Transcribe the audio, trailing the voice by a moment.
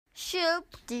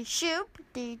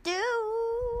Shoop-de-shoop-de-doo.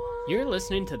 You're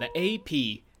listening to the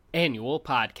AP Annual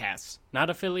Podcast, not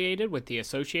affiliated with the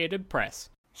Associated Press.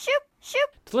 Shoop,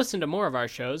 shoop. To listen to more of our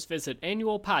shows, visit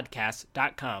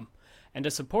annualpodcast.com. And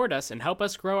to support us and help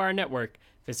us grow our network,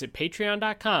 visit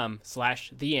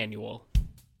patreon.com/theannual.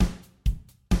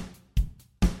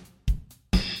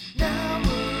 Now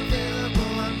we're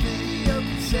available on video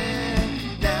cassette.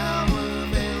 Now we're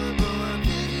available on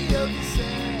video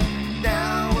cassette.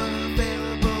 Now we're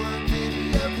available on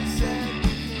video cassette. You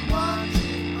can watch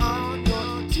it on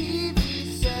your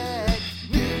TV set.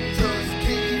 Ninjas,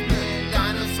 cavemen,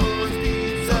 dinosaurs,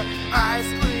 pizza, ice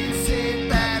cream,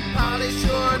 Sinbad, polish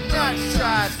your nut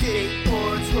shots,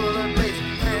 skateboards,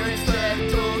 rollerblades, parents that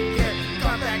don't care,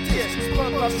 compact discs,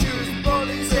 pump-up shoes,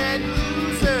 bullies and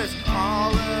losers.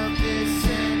 All of this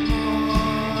and more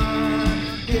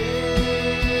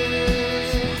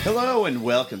is... Hello and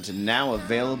welcome to Now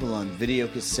Available on Video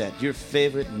Cassette, your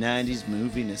favorite 90s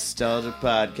movie nostalgia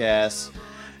podcast.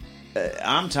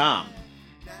 I'm Tom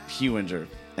Hewinger,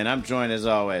 and I'm joined as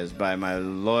always by my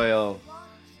loyal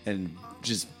and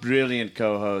just brilliant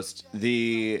co-host,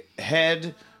 the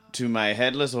head to my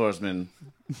headless horseman,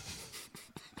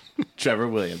 Trevor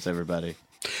Williams, everybody.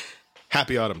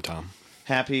 Happy autumn, Tom.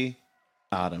 Happy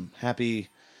autumn. Happy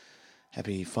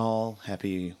fall.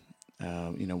 Happy,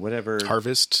 whatever.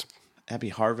 Harvest. Happy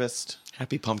harvest.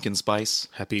 Happy pumpkin spice.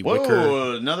 Happy wicker.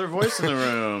 Whoa, another voice in the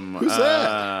room. Who's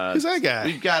that? Who's that guy?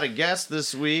 We've got a guest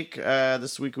this week.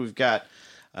 This week we've got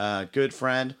a good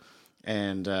friend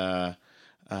and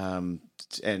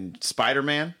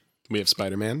Spider-Man. We have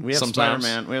Spider-Man. We have Sometimes.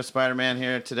 Spider-Man. We have Spider-Man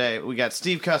here today. We got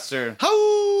Steve Custer.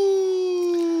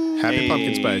 Happy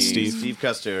pumpkin spice, Steve. Steve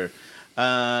Custer.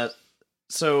 For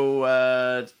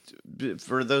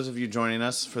those of you joining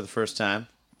us for the first time,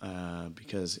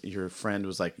 because your friend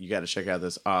was like, you got to check out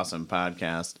this awesome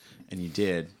podcast, and you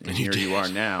did, and here you are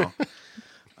now.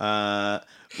 We're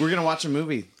going to watch a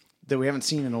movie that we haven't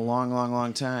seen in a long, long,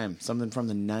 long time. Something from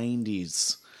the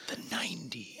 90s. The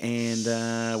 90s. And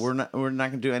we're not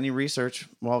going to do any research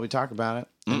while we talk about it.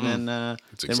 And then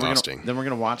It's exhausting. We're going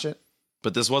to watch it.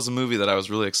 But this was a movie that I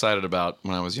was really excited about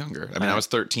when I was younger. I mean, I was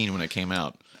 13 when it came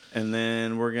out. And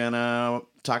then we're going to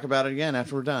talk about it again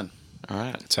after we're done. All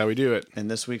right. That's how we do it.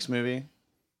 And this week's movie,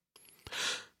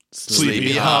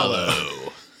 Sleepy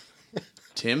Hollow.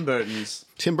 Tim Burton's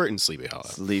Tim Burton's Sleepy Hollow.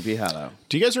 Sleepy Hollow.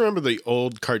 Do you guys remember the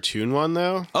old cartoon one,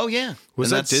 though? Oh, yeah.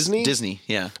 Was And that that's Disney? Disney,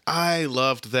 yeah. I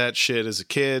loved that shit as a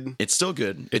kid. It's still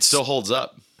good. It still holds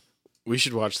up. We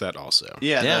should watch that also.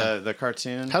 Yeah, Yeah. The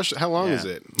cartoon. How long Yeah. is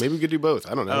it? Maybe we could do both.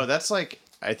 I don't know. Oh, that's like,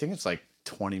 I think it's like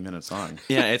 20 minutes long.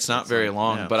 Yeah, it's not very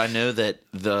long, yeah. but I know that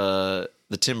the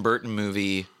Tim Burton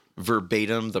movie,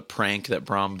 verbatim, the prank that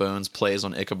Brom Bones plays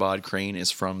on Ichabod Crane is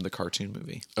from the cartoon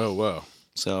movie. Oh, whoa.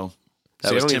 So See,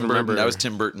 I don't even remember- That was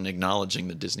Tim Burton acknowledging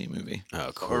the Disney movie.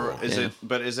 Oh, cool. Or is Yeah. it?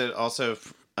 But is it also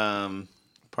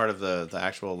part of the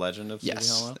actual legend of Sleepy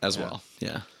Yes, Hollow? as Yeah. well.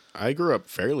 Yeah. I grew up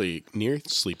fairly near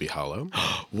Sleepy Hollow.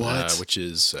 What? Which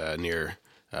is near,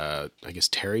 I guess,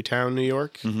 Tarrytown, New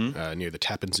York, near the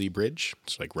Tappan Zee Bridge.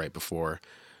 It's like right before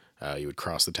you would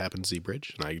cross the Tappan Zee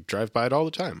Bridge, and I drive by it all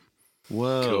the time.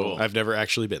 Whoa. Cool. I've never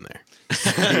actually been there.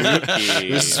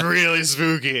 This is really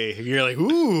spooky. You're like,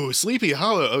 ooh, Sleepy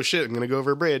Hollow. Oh, shit, I'm going to go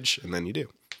over a bridge. And then you do.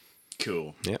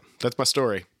 Cool. Yeah, that's my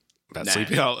story about Nice.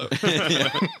 Sleepy Hollow.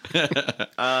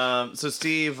 So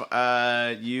Steve,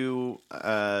 you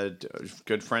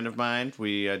good friend of mine.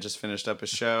 We just finished up a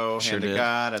show, Sure Hand of did.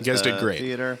 God, at You guys the did great.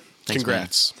 theater. Thanks,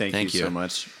 Congrats. Thank Thank you so you.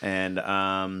 much. And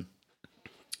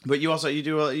but you also you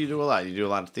do a lot. You do a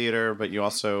lot of theater, but you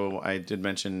also, I did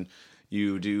mention,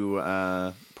 you do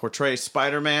portray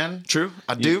Spider-Man. True,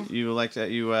 I do. You like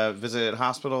that. You visit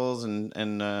hospitals and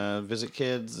visit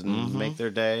kids and make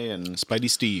their day. And Spidey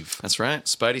Steve. That's right.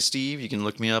 Spidey Steve. You can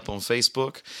look me up on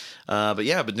Facebook. But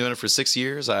yeah, I've been doing it for 6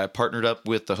 years. I partnered up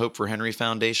with the Hope for Henry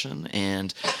Foundation,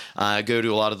 and I go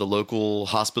to a lot of the local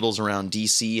hospitals around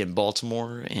DC and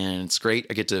Baltimore, and it's great.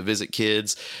 I get to visit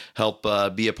kids, help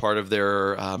be a part of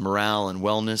their morale and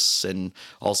wellness, and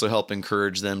also help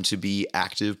encourage them to be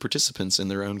active participants in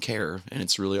their own care, and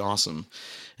it's really awesome.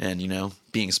 And,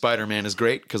 being Spider-Man is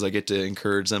great because I get to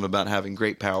encourage them about having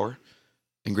great power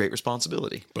and great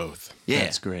responsibility. Both. Yeah.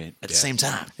 That's great. At the same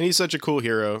time. And he's such a cool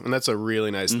hero, and that's a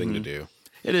really nice thing to do.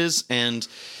 It is. And,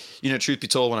 truth be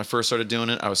told, when I first started doing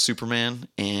it, I was Superman,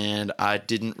 and I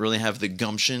didn't really have the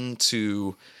gumption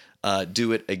to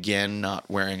do it again, not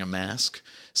wearing a mask.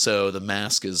 So the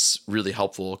mask is really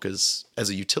helpful because, as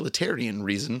a utilitarian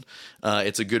reason,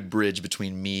 it's a good bridge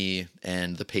between me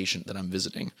and the patient that I'm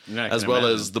visiting. Yeah, I as can well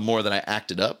imagine. as the more that I act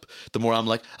it up, the more I'm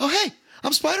like, oh, hey,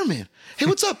 I'm Spider-Man. Hey,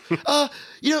 what's up?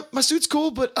 My suit's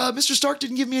cool, but Mr. Stark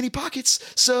didn't give me any pockets,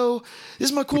 so this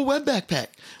is my cool web backpack.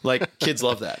 Like, kids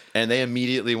love that. And they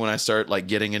immediately, when I start like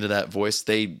getting into that voice,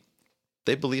 they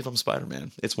believe I'm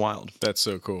Spider-Man. It's wild. That's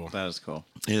so cool. That is cool.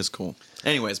 It is cool.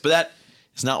 Anyways, but that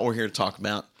is not what we're here to talk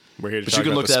about. We're here to But talk you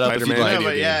can about look the that up if you'd Spider-Man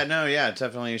like. video Yeah, game.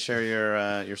 definitely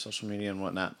share your social media and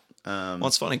whatnot. Well,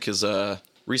 it's funny because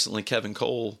recently Kevin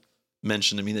Cole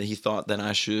mentioned to me that he thought that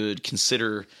I should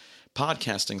consider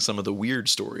podcasting some of the weird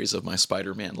stories of my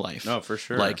Spider-Man life. Oh, for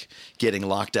sure. Like getting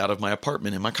locked out of my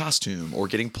apartment in my costume, or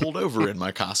getting pulled over in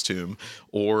my costume,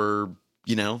 or,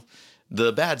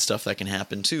 the bad stuff that can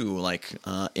happen too, like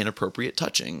inappropriate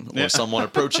touching, or someone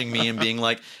approaching me and being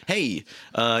like, hey,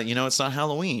 it's not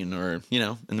Halloween, or,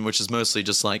 and which is mostly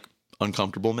just like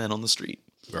uncomfortable men on the street.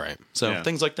 Right. So Yeah.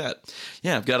 things like that.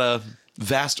 Yeah, I've got a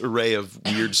vast array of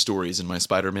weird stories in my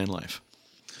Spider-Man life.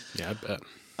 Yeah, I bet.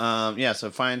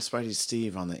 So find Spidey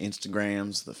Steve on the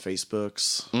Instagrams, the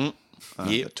Facebooks, Yep.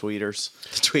 the tweeters.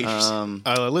 The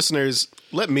tweeters. Listeners,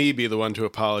 let me be the one to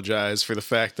apologize for the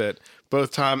fact that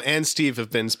both Tom and Steve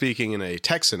have been speaking in a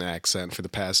Texan accent for the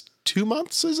past 2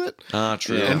 months, is it?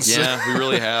 True. Yeah. Yeah, we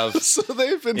really have. So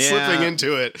they've been Yeah. slipping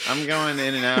into it. I'm going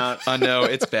in and out. I know,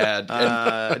 it's bad.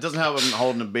 It doesn't help I'm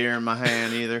holding a beer in my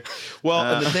hand either.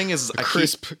 And the thing is, I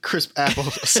Crisp apple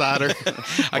cider.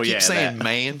 keep saying that.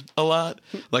 man a lot.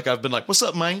 Like, I've been like, what's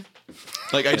up, man?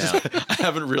 Like, I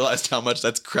haven't realized how much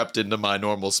that's crept into my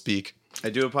normal speak. I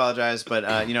do apologize, but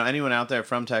anyone out there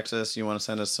from Texas, you want to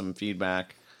send us some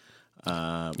feedback,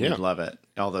 we'd love it.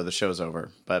 Although the show's over,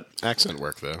 but Accent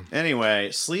work, though.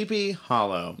 anyway, Sleepy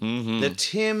Hollow, the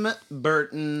Tim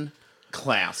Burton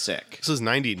classic. This is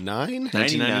 99?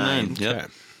 1999. Yep. Okay.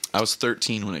 I was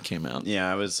 13 when it came out.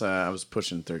 Yeah, I was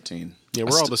pushing 13. Yeah,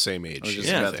 we're all the same age. I was just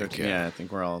Yeah, about I 13. Yeah, I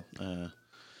think we're all.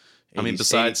 I mean,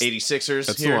 besides 86ers,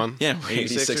 That's here. the one. Yeah,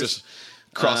 86ers.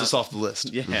 Cross us off the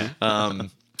list. Yeah,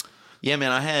 Yeah,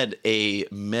 man, I had a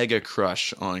mega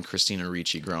crush on Christina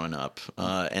Ricci growing up,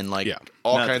 and Yeah.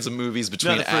 all Not kinds of movies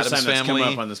between not the first Addams time that's Family.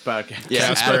 come up on this podcast. Yeah,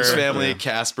 Casper. Addams Family, Yeah.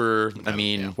 Casper. I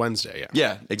mean, Wednesday, yeah.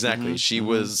 yeah, exactly. She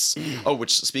was. Oh,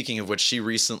 speaking of which, she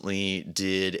recently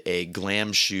did a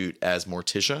glam shoot as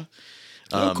Morticia.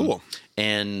 Oh, cool.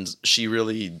 And she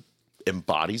really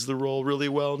embodies the role really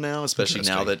well now, especially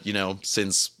now that,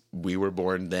 since we were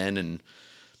born then, and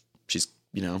she's,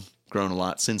 grown a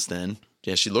lot since then.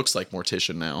 Yeah, she looks like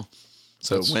Morticia now.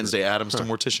 So That's Wednesday Addams to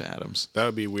Morticia Addams. That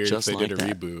would be weird Just if they did a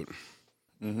like that.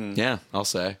 reboot. Yeah, I'll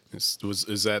say. Is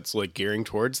that like gearing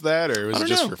towards that, or was I it don't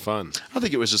just know. for fun? I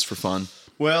think it was just for fun.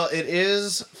 Well, it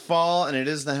is fall and it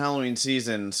is the Halloween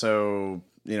season, so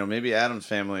maybe Adam's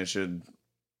Family should,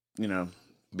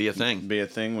 Be a thing. be a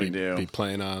thing we do. Be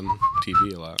playing on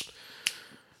TV a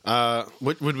lot.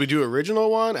 Would we do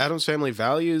original one? Adam's Family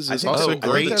Values is so. also I a think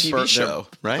great that's TV show,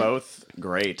 right? Both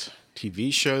great.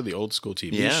 TV show, the old school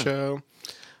TV Yeah. show.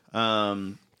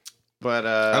 But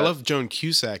I love Joan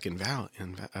Cusack in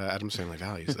Adam's Family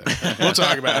Values. Though. We'll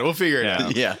talk about it. We'll figure it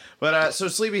out. Yeah. But so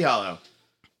Sleepy Hollow,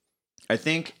 I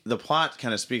think the plot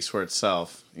kind of speaks for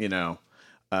itself.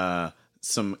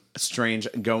 Some strange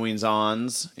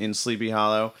goings-ons in Sleepy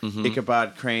Hollow.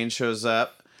 Ichabod Crane shows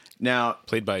up. Now,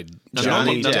 Played by Now,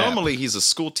 Johnny normally, Depp. normally he's a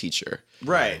school teacher.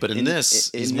 right, But in this,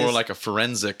 he's more like a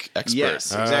forensic expert. yes,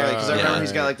 exactly. Because I remember Yeah.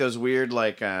 he's got like those weird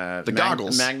the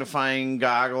goggles. magnifying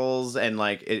goggles, and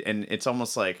and it's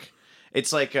almost like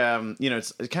it's like it's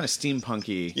kind of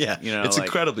steampunky. Yeah. It's like,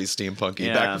 incredibly steampunky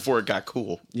Yeah. back before it got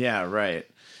cool. Yeah, right.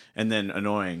 And then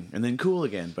annoying, and then cool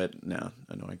again, but no,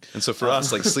 annoying. And so for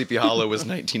us, like Sleepy Hollow was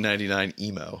 1999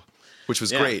 emo, which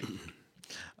was Yeah. great.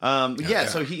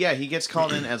 So he gets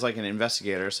called in as like an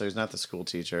investigator, so he's not the school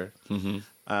teacher.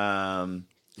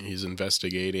 He's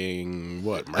investigating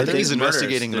what? I think he's murders.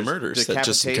 investigating the There's murders that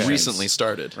just decapitations. recently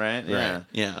started. Right? Yeah.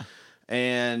 Yeah.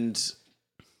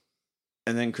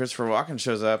 And then Christopher Walken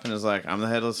shows up and is like, "I'm the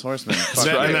headless horseman." Fuck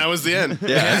That, you." and that was the end. Yeah,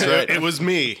 that's right. It was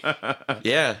me.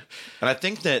 Yeah. And I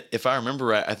think that if I remember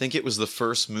right, I think it was the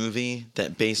first movie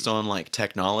that based on like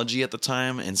technology at the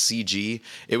time and CG,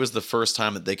 it was the first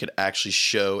time that they could actually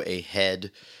show a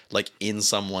head like in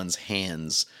someone's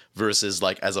hands versus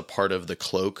like as a part of the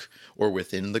cloak or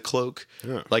within the cloak,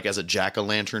 like as a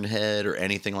jack-o'-lantern head or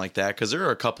anything like that. Because there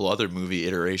are a couple other movie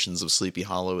iterations of Sleepy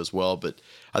Hollow as well, but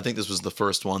I think this was the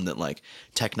first one that like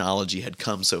technology had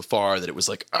come so far that it was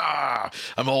like,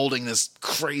 I'm holding this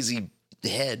crazy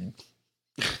head,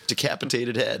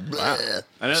 decapitated head. Wow.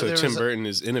 I know So there Tim was Burton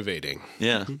is innovating.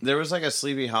 Yeah. there was like a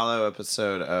Sleepy Hollow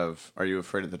episode of Are You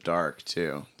Afraid of the Dark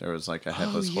too. There was like a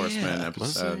headless horseman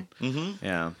episode. Mm-hmm.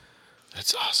 Yeah.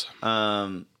 That's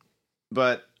awesome.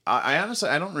 But I honestly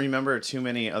I don't remember too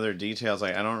many other details.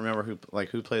 Like I don't remember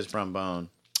who plays Brombone.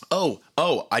 Oh,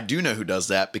 I do know who does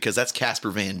that because that's Casper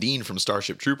Van Dien from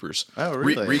Starship Troopers. Oh,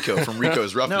 really? Rico from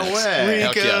Rico's Roughnecks. No way.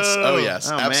 Heck yes. Oh, yes.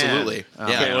 Oh, man. Absolutely. Oh,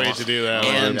 yeah. Can't wait to do that.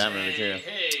 And- that movie too.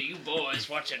 Hey, you boys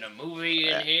watching a movie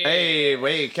in here? Hey,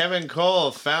 wait, Kevin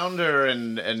Cole, founder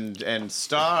and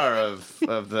star of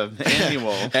the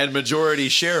annual. And majority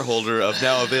shareholder of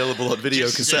now available on video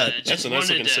cassette. That's a nice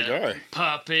looking cigar.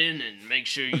 Pop in and make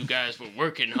sure you guys were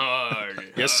working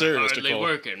hard. Yes, sir, Mr. Hardly Cole.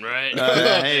 working, right?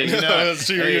 Hey, you know, That's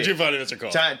too, hey, you're too funny, Mr.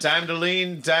 Cole. time to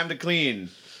lean, time to clean.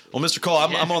 Well, Mr. Cole,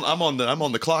 I'm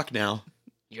on the clock now.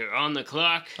 You're on the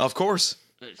clock. Of course.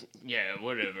 Yeah,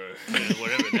 whatever.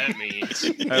 Whatever that means.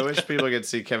 I wish people could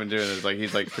see Kevin doing this. Like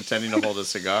he's like pretending to hold a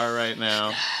cigar right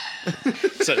now.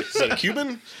 Is that a Cuban?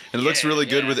 And it looks really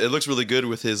good yeah.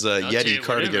 with his I'll tell Yeti you, whatever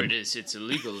cardigan. it is, it's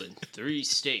illegal in 3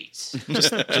 states.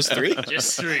 Just 3?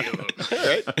 Just 3 of them. All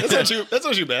right. That's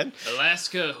not too bad.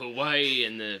 Alaska, Hawaii,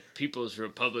 and the People's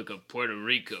Republic of Puerto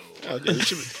Rico. Okay, we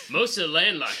should- Most of the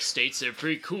landlocked states are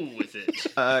pretty cool with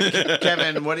it.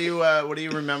 Kevin, what do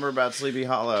you remember about Sleepy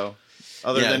Hollow?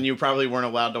 Other Yeah. than you probably weren't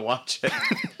allowed to watch it.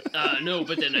 No,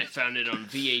 but then I found it on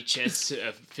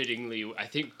VHS, fittingly, I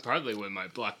think probably when my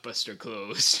Blockbuster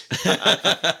closed.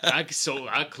 I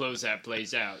closed that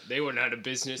place out. They went out of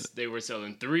business. They were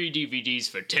selling 3 DVDs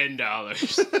for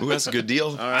 $10. Ooh, that's a good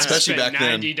deal. right. Especially I spent back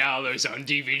then. $90 on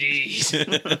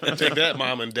DVDs. Take that,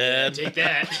 Mom and Dad. Take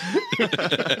that.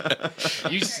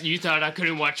 You thought I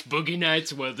couldn't watch Boogie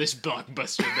Nights? Well, this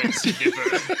Blockbuster begs to differ.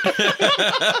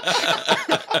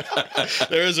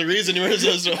 There is a reason you were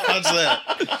supposed to watch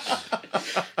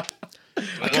that.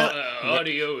 Well,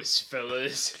 adios,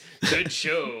 fellas. Good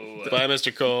show. Bye,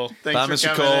 Mr. Cole. Thanks Bye, for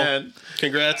Mr. coming Cole. in.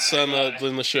 Congrats on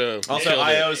the show. Also, Killed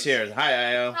it. IO's here.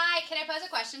 Hi, IO. Hi, can I pose a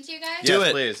question to you guys? Do Yes,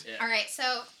 it. please. All right,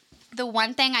 so the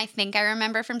one thing I think I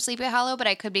remember from Sleepy Hollow, but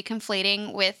I could be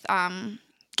conflating with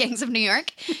Gangs of New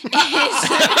York, is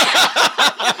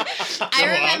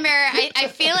I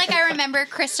feel like I remember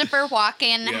Christopher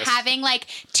Walken Yes. having like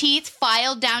teeth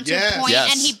filed down to Yes. a point,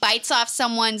 Yes. and he bites off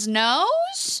someone's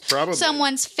nose, Probably.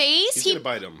 someone's face. He's He gonna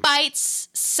bite him. bites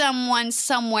someone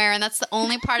somewhere, and that's the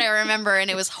only part I remember, and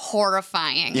it was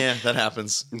horrifying. Yeah, that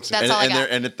happens. That's all I got.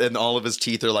 And all of his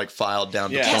teeth are like filed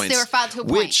down Yeah. to Yes, points. they were filed to a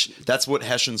point. Which that's what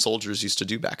Hessian soldiers used to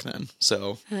do back then.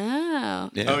 So Oh. yeah.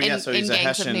 Oh yeah, In- so he's in a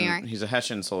Gangs of New York. Hessian. He's a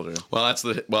Hessian soldier. Well,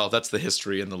 that's the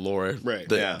history and the lore. Right.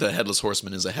 Yeah. The headless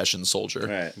horseman is a Hessian soldier.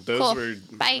 Right. Those Cool. were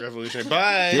Bye. revolutionary.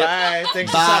 Bye. Bye.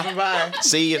 Thanks Bye. for stopping by.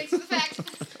 See you. Thanks for the fact.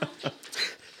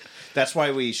 That's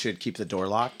why we should keep the door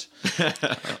locked.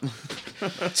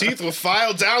 Teeth were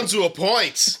filed down to a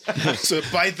point to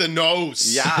bite the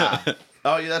nose. Yeah.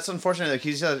 Oh, yeah, that's unfortunate. Like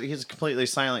he's a completely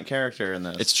silent character in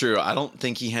this. It's true. I don't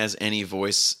think he has any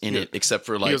voice in it except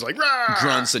for He was like, "Rah!"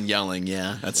 grunts and yelling.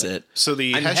 Yeah, that's it. So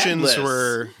the I'm Hessians headless.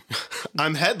 were.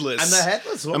 I'm headless. I'm the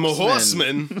headless I'm a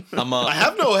horseman. I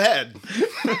have no head.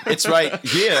 It's right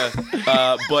here,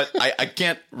 but I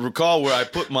can't recall where I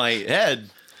put my head.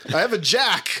 I have a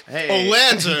jack, Hey. a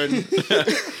lantern.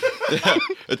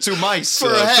 2 mice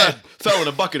For a head. fell in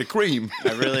a bucket of cream.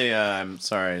 I really, I'm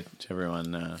sorry to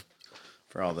everyone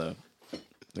for all the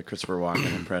Christopher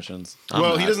Walken impressions.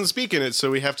 Well, he not. doesn't speak in it,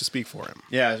 so we have to speak for him.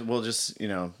 Yeah, we'll just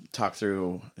talk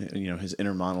through his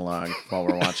inner monologue while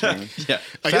we're watching. Yeah,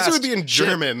 I guess it would Fast. be in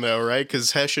German, though, right?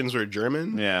 Because Hessians were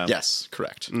German. Yeah. Yes,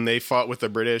 correct. And they fought with the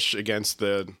British against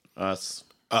the Us.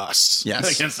 us.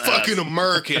 Yes. Against Fucking us.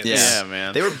 Americans. Yeah,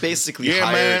 man. They were basically Yeah,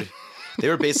 hired. man. They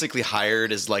were basically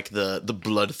hired as like the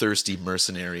bloodthirsty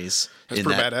mercenaries in pretty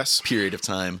that badass. period of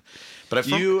time. But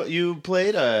You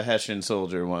played a Hessian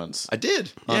soldier once I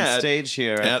did on yeah, stage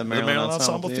here at the Maryland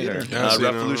Ensemble Theater. Yeah, so,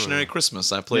 Revolutionary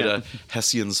Christmas. I played a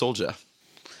Hessian soldier.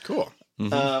 Cool.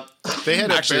 Mm-hmm. They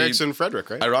had Actually, barracks in Frederick,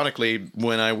 right? Ironically,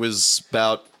 when I was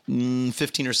about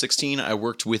 15 or 16, I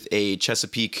worked with a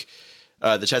Chesapeake,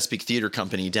 the Chesapeake Theater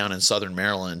Company down in Southern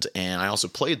Maryland, and I also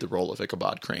played the role of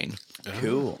Ichabod Crane.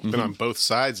 Cool. Been on both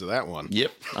sides of that one.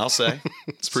 Yep, I'll say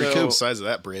it's pretty So- cool. Both sides of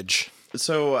that bridge.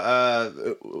 So,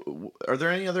 are there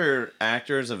any other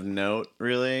actors of note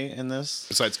really in this?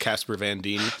 Besides Casper Van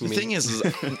Dien. The thing is,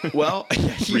 well,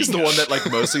 he's the one that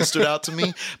like mostly stood out to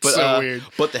me. But So weird.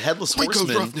 But the Headless Rico's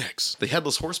Horseman, Roughnecks. the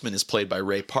Headless Horseman is played by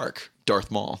Ray Park,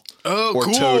 Darth Maul, Oh, or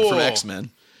cool. Toad from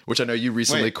X-Men, which I know you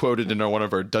recently Wait. quoted in one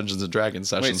of our Dungeons and Dragons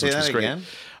sessions, say which that was great. again?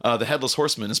 The Headless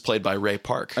Horseman is played by Ray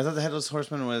Park. I thought the Headless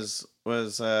Horseman was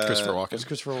Christopher Walken. it was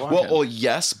Christopher Walken. Well,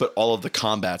 yes, but all of the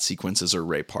combat sequences are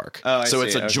Ray Park. Oh, I so see.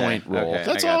 it's a Okay. joint role. Okay.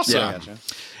 That's I gotcha. awesome. I gotcha.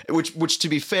 Which, to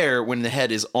be fair, when the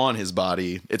head is on his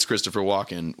body, it's Christopher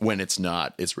Walken. When it's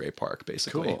not, it's Ray Park,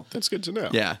 basically. Cool. That's good to know.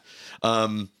 Yeah.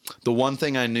 The one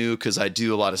thing I knew, because I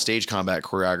do a lot of stage combat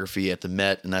choreography at the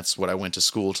Met, and that's what I went to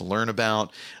school to learn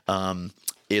about,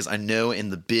 is I know in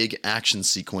the big action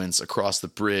sequence across the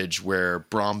bridge where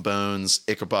Brom Bones,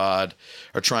 Ichabod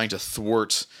are trying to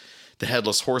thwart the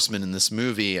Headless Horseman in this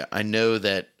movie, I know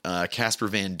that Casper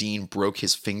Van Dien broke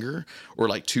his finger, or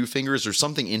like 2 fingers, or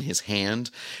something in his hand.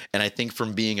 And I think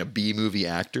from being a B-movie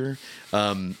actor,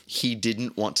 he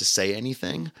didn't want to say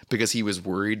anything because he was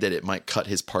worried that it might cut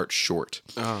his part short.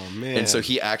 Oh man. And so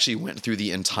he actually went through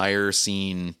the entire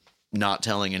scene not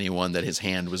telling anyone that his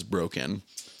hand was broken.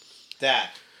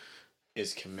 That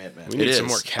is commitment. we need it some is.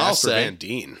 more I'll Casper say. Van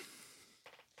Dien.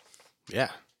 Yeah.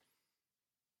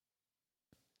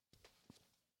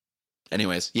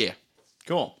 Anyways, yeah.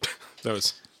 Cool. That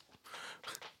was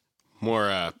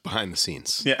more behind the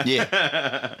scenes. Yeah.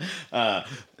 Yeah.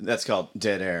 That's called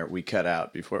dead air. We cut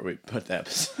out before we put that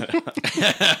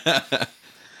episode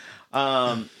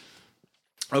up.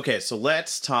 Okay, so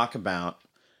let's talk about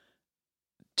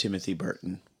Timothy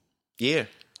Burton. Yeah.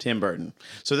 Tim Burton.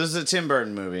 So this is a Tim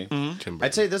Burton movie. Tim Burton.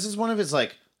 I'd say this is one of his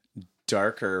like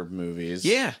darker movies.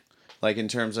 Yeah. Like in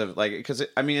terms of like, because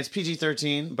I mean it's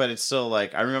PG-13, but it's still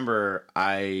like I remember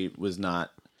I was not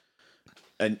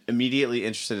immediately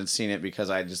interested in seeing it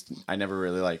because I never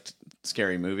really liked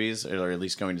scary movies, or at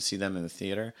least going to see them in the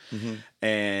theater.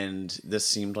 And this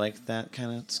seemed like that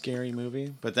kind of scary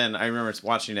movie. But then I remember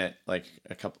watching it like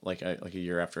a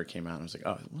year after it came out. And I was like,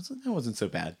 oh, that wasn't so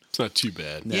bad. It's not too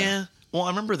bad. Yeah. Well, I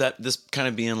remember that this kind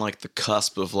of being like the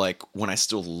cusp of like when I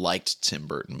still liked Tim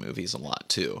Burton movies a lot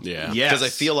too. Yeah. Yes. Because I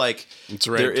feel like It's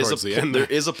right there is towards a the end there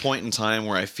there. is a point in time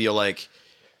where I feel like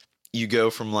you go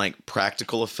from like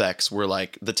practical effects where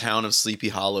like the town of Sleepy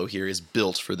Hollow here is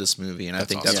built for this movie, and I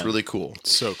think that's awesome. really cool.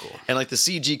 So cool. And like the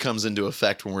CG comes into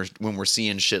effect when we're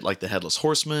seeing shit like the Headless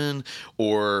Horseman,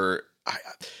 or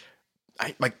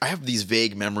I have these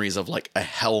vague memories of like a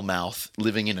hellmouth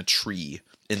living in a tree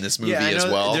in this movie I as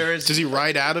know well. There is, Does he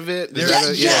ride out of it? Is Yeah, that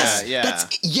a- yes, yeah.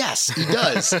 yes, he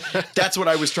does. That's what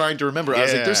I was trying to remember. I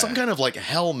was like, there's Yeah. some kind of like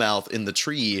hellmouth in the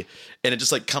tree, and it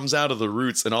just like comes out of the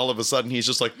roots, and all of a sudden he's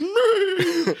just like,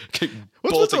 What's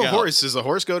with bolting the out. horse? Does the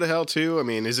horse go to hell too? I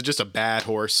mean, is it just a bad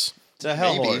horse? it's a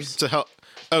hell maybe. horse. It's a hell.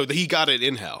 Oh, he got it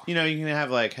in hell. You know, you can have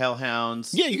like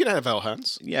hellhounds. Yeah, you can have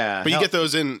hellhounds. Yeah. But you hell- get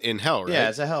those in hell, right? Yeah,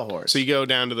 it's a hell horse. So you go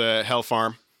down to the hell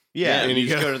farm. yeah, and you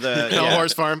just go to the hell yeah.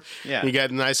 horse farm. Yeah. You get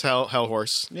a nice hell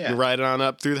horse. Yeah. You ride it on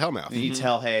up through the hellmouth. He eats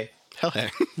hell hay. Hell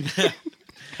heck.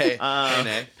 Hey, Um,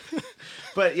 hey,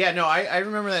 But yeah, no, I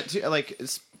remember that too. Like,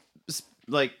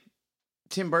 like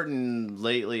Tim Burton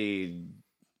lately,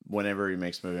 whenever he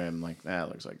makes a movie, I'm like, that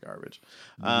looks like garbage.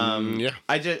 yeah.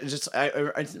 I just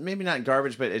I maybe not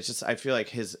garbage, but it's just I feel like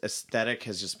his aesthetic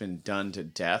has just been done to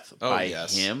death by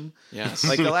yes. him. yes.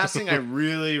 Like the last thing I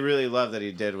really, really loved that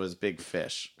he did was Big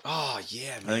Fish. oh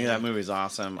yeah, man. I think that movie's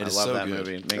awesome. I is love so that good.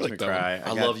 movie. It I makes like me that cry.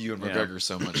 I got- love you and you know, McGregor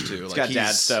so much too. It's got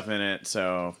dad stuff in it,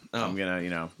 so Oh. I'm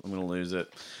gonna lose it.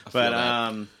 feel But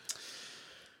that.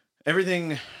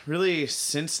 everything really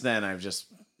since then, I've just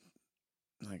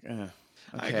like, okay.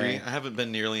 I agree. I haven't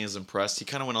been nearly as impressed. He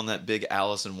kind of went on that big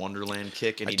Alice in Wonderland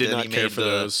kick, and I he did then not he care made for the,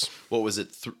 those. What was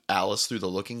it? Alice Through the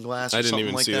Looking Glass. Or I didn't something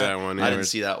even like see that one I either. didn't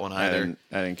see that one I either.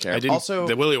 didn't care. I didn't. Also,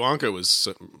 the Willy Wonka was,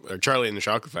 or Charlie and the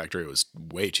Chocolate Factory was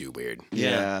way too weird.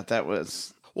 yeah, that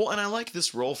was. Well, and I like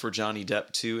this role for Johnny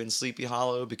Depp too in Sleepy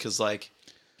Hollow because, like,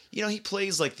 you know, he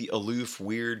plays like the aloof,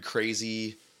 weird,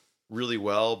 crazy really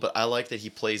well, but I like that he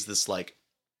plays this like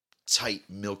tight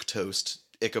milquetoast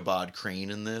Ichabod Crane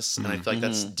in this, and I feel like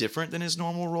that's different than his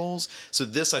normal roles. So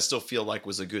this I still feel like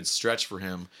was a good stretch for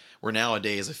him. Where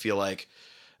nowadays I feel like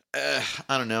I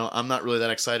don't know, I'm not really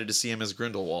that excited to see him as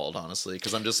Grindelwald, honestly,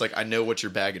 because I'm just like, I know what your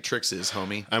bag of tricks is,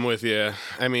 homie. I'm with you.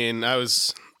 I mean,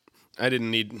 I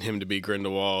didn't need him to be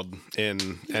Grindelwald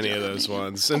in any of those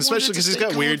ones, and I wanted especially to because he's stay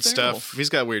got Colin weird Farrell. stuff. He's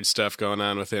got weird stuff going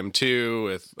on with him too.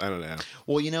 With I don't know.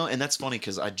 Well, you know, and that's funny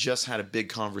because I just had a big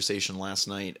conversation last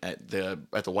night at the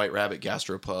White Rabbit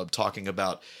Gastropub talking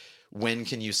about when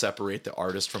can you separate the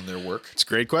artist from their work. It's a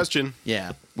great question.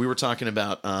 Yeah, we were talking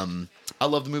about. I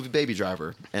love the movie Baby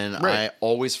Driver, and Right. I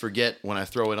always forget when I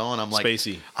throw it on. I'm like,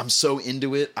 Spacey. I'm so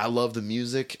into it. I love the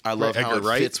music. I love Right, how Edgar it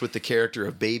Wright. fits with the character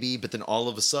of Baby. But then all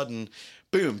of a sudden,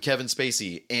 boom, Kevin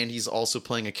Spacey, and he's also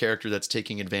playing a character that's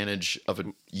taking advantage of a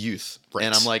youth. Right.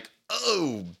 And I'm like,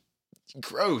 oh,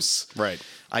 gross. Right.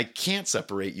 I can't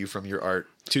separate you from your art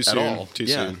Too at soon. all. Too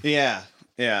Yeah. soon.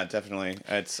 Yeah, definitely.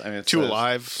 It's Too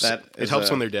alive. That It is helps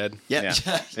a- when they're dead. Yeah.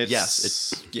 Yeah. Yes.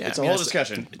 It's It's a whole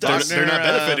discussion. They're not Wagner,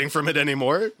 benefiting from it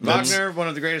anymore. Wagner, one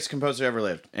of the greatest composers who ever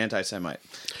lived, anti-Semite.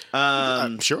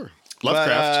 Sure.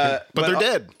 Lovecraft. But they're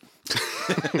dead.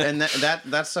 And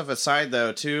that stuff aside,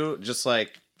 though, too, just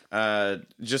like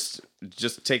just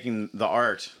taking the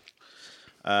art.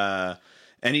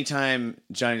 Anytime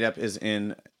Johnny Depp is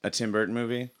in a Tim Burton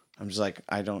movie, I'm just like,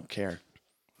 I don't care.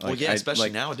 well, yeah,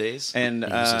 especially nowadays. And He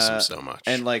uses him so much.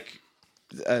 And like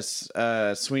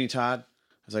Sweeney Todd,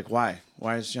 I was like, why?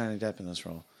 Why is Johnny Depp in this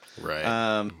role? Right.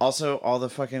 Also, all the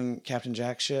fucking Captain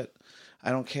Jack shit. I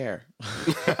don't care.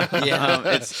 Yeah.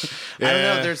 It's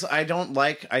I don't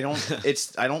know.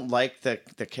 I don't like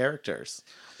the characters.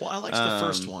 Well, I liked the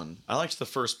first one. I liked the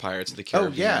first Pirates of the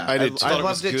Caribbean. Oh yeah, I did too. I Thought it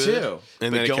loved was it good. too.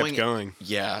 and then it kept going.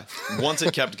 Yeah. Once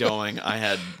it kept going, I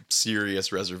had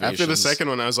serious reservations. After the second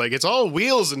one, I was like, it's all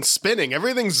wheels and spinning.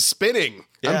 Everything's spinning.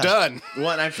 Yeah. I'm done. Well,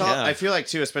 and I Yeah. feel like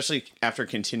too, especially after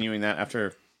continuing that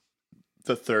after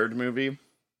the third movie,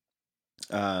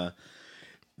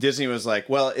 Disney was like,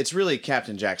 well, it's really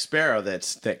Captain Jack Sparrow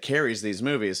that carries these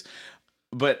movies.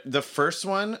 But the first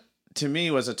one to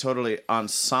me was a totally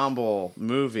ensemble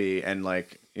movie, and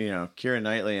like, you know, Keira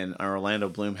Knightley and Orlando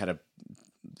Bloom had a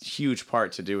huge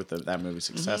part to do with that movie's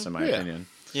success, in my opinion.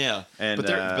 Yeah. And,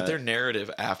 but their narrative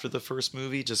after the first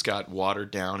movie just got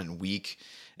watered down and weak,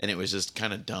 and it was just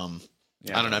kind of dumb.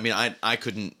 Yeah. I don't know. I mean, I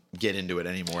couldn't get into it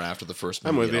anymore after the first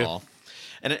I'm movie with at you. all.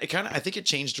 And it kind of, I think it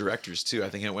changed directors too. I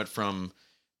think it went from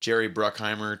Jerry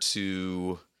Bruckheimer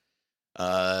to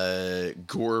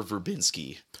Gore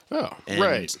Verbinski. Oh, And,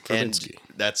 right. And Verbinski.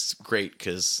 that's great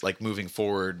because, like, moving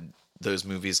forward, those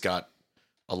movies got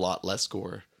a lot less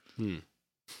gore.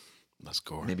 Let's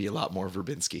go. Maybe a lot more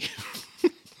Verbinski.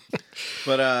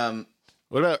 But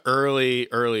What about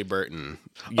early Burton?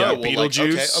 Yeah, well, like,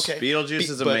 Beetlejuice. okay. Beetlejuice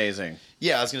is But- amazing.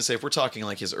 Yeah, I was gonna say, if we're talking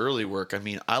like his early work, I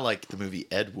mean, I like the movie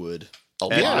Ed Wood a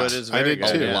Ed lot. Wood is I very did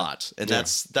good. too. A Yeah. lot, and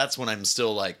that's when I'm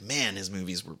still like, man, his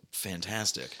movies were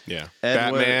fantastic. Yeah.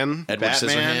 Ed Wood- Batman. Edward Batman.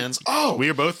 Scissorhands. Oh,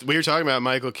 We were talking about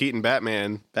Michael Keaton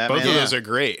Batman. Batman. Both of Yeah. those are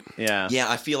great. Yeah. yeah.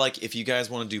 I feel like if you guys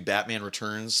want to do Batman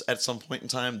Returns at some point in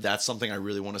time, that's something I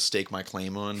really want to stake my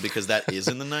claim on because that is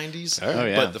in the 90s. Oh,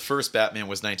 yeah. But the first Batman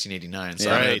was 1989,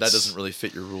 so I know Right. that doesn't really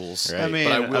fit your rules. Right. I mean,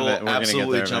 But I I will bet we're gonna get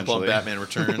absolutely there jump on eventually. Batman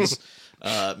Returns.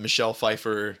 Michelle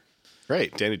Pfeiffer.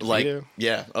 Right. Danny DeVito. Like,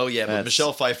 yeah, oh yeah, but That's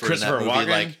Michelle Pfeiffer Christopher in that movie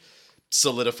Walken. like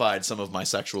solidified some of my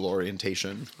sexual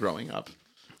orientation growing up.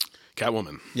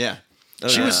 Catwoman. Yeah,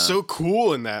 She was so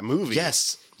cool in that movie.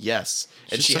 yes, and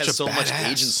She's she such has a so much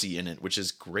badass. agency in it, which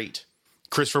is great.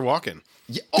 Christopher Walken.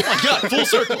 Yeah. Oh my god, full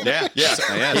circle. Yeah. yeah.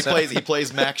 Yeah, He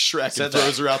plays Max Shrek and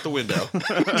throws her out the window.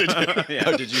 Yeah.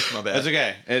 Oh, did you? My bad. That's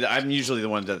okay. I'm usually the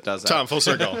one that does that. Tom, full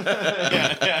circle.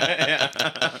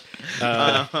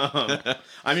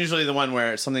 I'm usually the one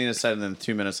where something is said, and then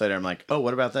 2 minutes later, I'm like, "Oh,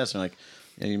 what about this?" And I'm like,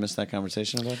 "Yeah, you missed that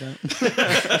conversation about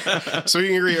that." So you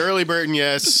can agree, early Burton,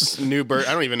 yes. New Burton.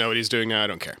 I don't even know what he's doing now. I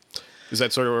don't care. Is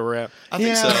that sort of where we're at? I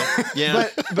think so. Yeah.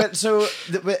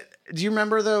 But do you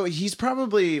remember though? He's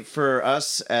probably for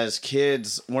us as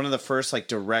kids one of the first like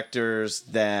directors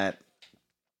that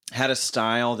had a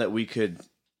style that we could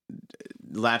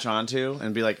latch onto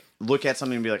and be like, look at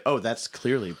something and be like, "Oh, that's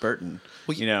clearly Burton."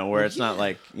 Well, You know, where well, it's not yeah.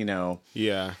 like, you know.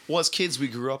 Yeah. Well, as kids, we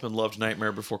grew up and loved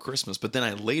Nightmare Before Christmas, but then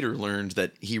I later learned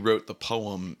that he wrote the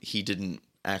poem. He didn't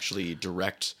actually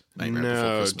direct Nightmare Before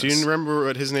No. Christmas. Do you remember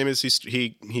what his name is?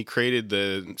 He created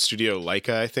the studio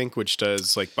Leica, I think, which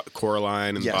does like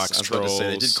Coraline and Yes, Box I was about to Trolls. say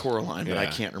they did Coraline, but I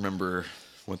Yeah. can't remember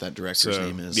what that director's So,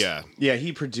 name is. yeah. Yeah,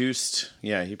 he produced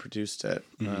it.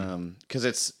 Because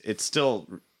it's still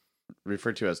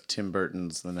referred to as Tim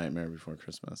Burton's The Nightmare Before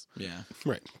Christmas. Yeah.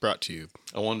 Right. Brought to you.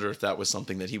 I wonder if that was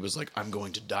something that he was like, I'm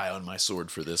going to die on my sword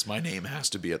for this. My name has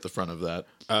to be at the front of that.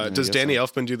 Does Danny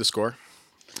Elfman do the score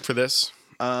for this?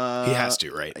 He has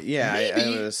to, right? Yeah, I Maybe.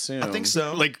 would assume. I think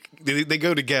so. Like they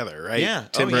go together, right? Yeah.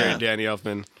 Tim Oh, Burton, yeah. and Danny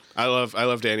Elfman. I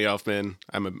love Danny Elfman.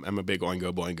 I'm a big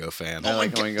Oingo Boingo fan. I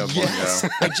like Oingo Boingo. Yes. I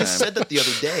big just time. said that the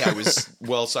other day. I was,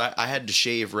 so I had to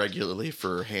shave regularly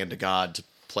for Hand to God to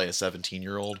play a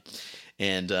 17-year-old.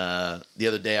 And the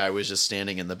other day I was just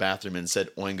standing in the bathroom and said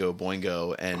Oingo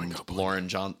Boingo, and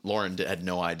Lauren had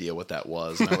no idea what that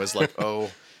was. And I was like,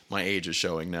 oh, my age is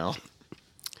showing now.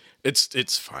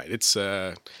 It's fine. It's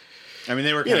I mean,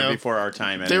 they were kind of before our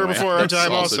time. Anyway. They were before our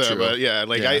time also also, true. but yeah,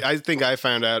 like Yeah. I think I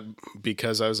found out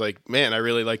because I was like, man, I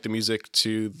really like the music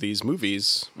to these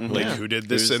movies. Like, Yeah. who did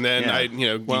this? Who's- And then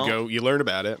yeah. you learn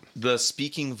about it. The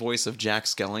speaking voice of Jack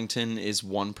Skellington is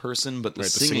one person, but the, Right, the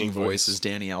singing singing voice voice. is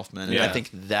Danny Elfman. And Yeah. I think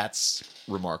that's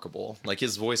remarkable. Like,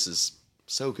 his voice is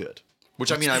so good.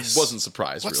 Which, I mean, I wasn't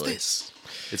surprised, What's really. this?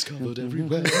 It's covered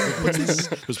everywhere. What's this?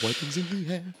 There's white things in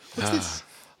the air. What's this?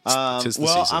 Tis the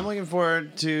Well, season. I'm looking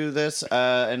forward to this,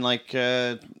 and like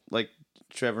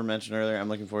Trevor mentioned earlier, I'm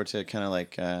looking forward to kind of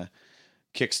like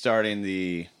kickstarting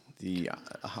the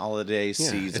holiday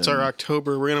season. It's our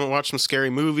October. We're gonna watch some scary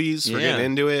movies. We're Yeah. getting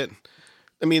into it.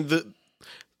 I mean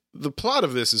the plot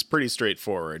of this is pretty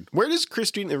straightforward. Where does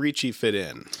Christina Ricci fit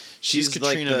in? She's She's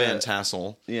like Katrina the- Van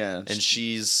Tassel. Yeah, And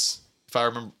she's, if I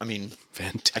remember, I mean,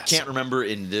 Fantastic. I can't remember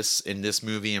in this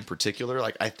movie in particular.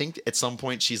 Like, I think at some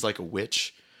point she's like a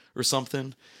witch or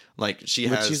something. Like, she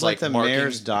but has she's like the markings-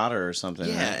 mayor's daughter or something.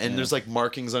 Yeah, right? and there's like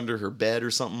markings under her bed or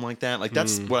something like that. Like,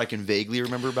 that's what I can vaguely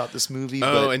remember about this movie.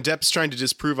 Oh, but and Depp's trying to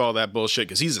disprove all that bullshit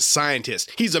because he's a scientist.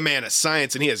 He's a man of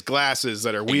science, and he has glasses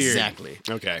that are weird. Exactly.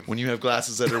 Okay. when you have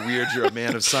glasses that are weird, you're a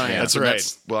man of science. That's And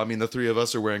right. Well, I mean, the three of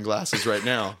us are wearing glasses right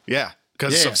now Yeah,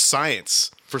 because Yeah. of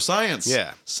science. for science.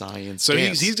 Yeah. Science. So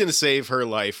dance. he's going to save her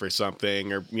life or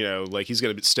something, or like he's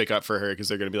going to stick up for her because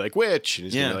they're going to be like witch, and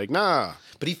he's going Yeah. to be like nah,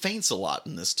 But he faints a lot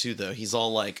in this too, though. He's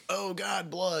all like, "Oh God,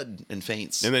 blood," and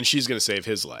faints. and then she's going to save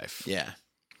his life, Yeah,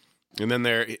 and then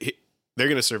they're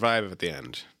going to survive at the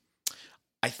end.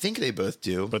 I think they both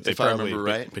do. But they if I probably, remember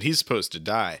right. but he's supposed to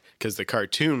die because the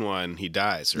cartoon one he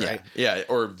dies, right? Yeah,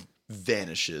 or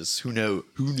vanishes. Who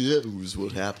knows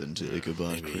what happened to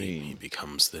Ichabod He Crane?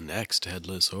 becomes the next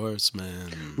headless horseman.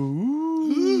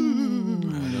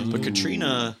 But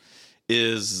Katrina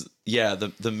is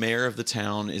the mayor of the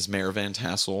town is Mayor Van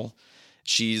Tassel.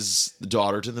 She's the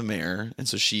daughter to the mayor, and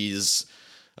so she's,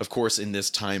 of course, in this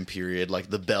time period, like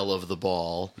the belle of the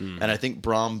ball. And I think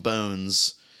Brom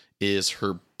Bones is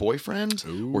her boyfriend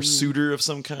or suitor of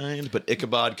some kind. But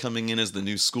Ichabod coming in as the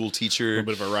new school teacher, A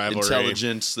bit of a rivalry.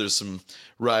 intelligent. There's some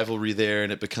rivalry there,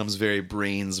 and it becomes very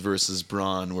brains versus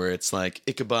brawn, where it's like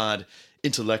Ichabod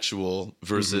intellectual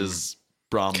versus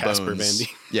Brom Casper Bones.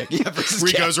 Van Dien. Yeah, versus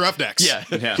Rico's Roughnecks. Yeah.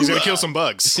 He's going to kill some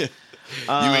bugs. You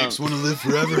apes want to live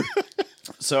forever.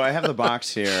 So I have the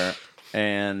box here,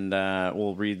 and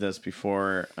we'll read this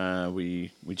before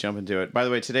we jump into it. By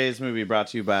the way, today's movie brought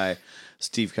to you by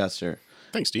Steve Custer,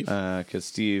 Thanks, Steve. because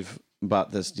Steve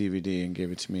bought this DVD and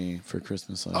gave it to me for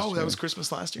Christmas last year. Oh, that was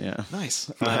Christmas last year. Yeah.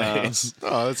 Nice. Nice.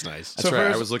 Oh, that's nice. That's So right. I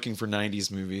first- was looking for 90s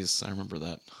movies. I remember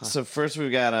that. So first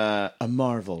we've got a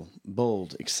Marvel,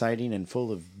 bold, exciting, and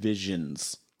full of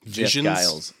visions. Visions? Jeff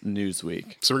Giles,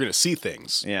 Newsweek. So we're going to see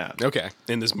things. Yeah. Okay.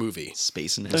 In this movie.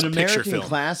 Space and An picture American film.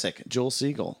 classic, Joel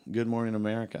Siegel, Good Morning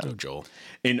America. Oh, Joel.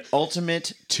 An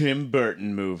ultimate Tim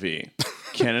Burton movie.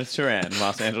 Kenneth Turan,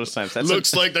 Los Angeles Times. That's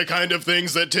Looks like the kind of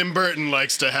things that Tim Burton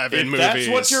likes to have in if movies. that's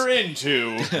what you're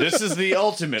into, this is the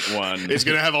ultimate one. It's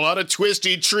going to have a lot of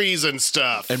twisty trees and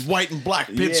stuff. And white and black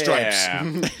pinstripes.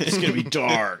 Yeah. It's gonna be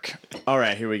dark. All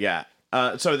right, here we got.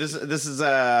 So this is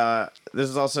a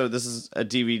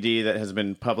DVD that has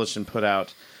been published and put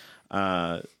out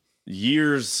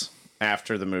years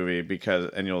after the movie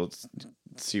and you'll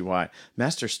see why.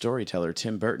 Master storyteller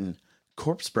Tim Burton,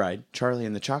 Corpse Bride, Charlie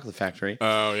and the Chocolate Factory,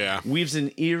 Oh, yeah. weaves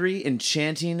an eerie,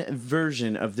 enchanting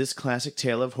version of this classic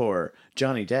tale of horror.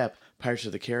 Johnny Depp, Pirates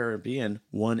of the Caribbean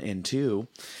 1 and 2,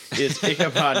 is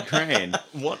Ichabod Crane,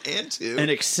 1 and 2. an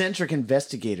eccentric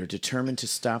investigator determined to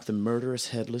stop the murderous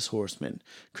headless horseman.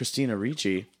 Christina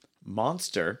Ricci,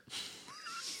 Monster.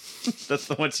 That's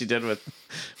the one she did with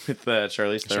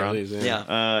Charlize Theron. Charlie's,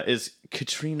 yeah. Is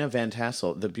Katrina Van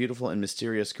Tassel, the beautiful and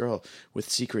mysterious girl with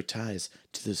secret ties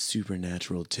to the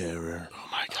supernatural terror. Oh,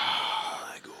 my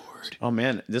God. Oh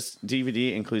man, this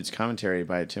DVD includes commentary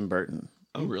by Tim Burton.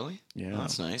 Oh, really? Yeah. Oh,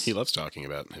 that's nice. He loves talking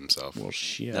about himself. Well,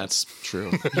 shit. That's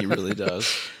true. He really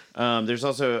does. There's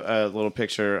also a little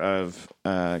picture of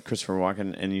Christopher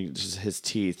Walken, and just his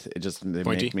teeth. They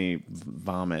Pointy? make me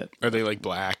vomit. Are they like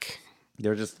black?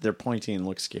 They're pointy and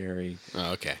look scary.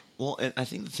 Oh, okay. Well, and I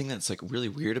think the thing that's like really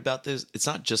weird about this, it's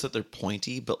not just that they're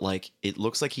pointy, but like it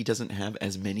looks like he doesn't have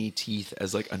as many teeth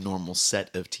as like a normal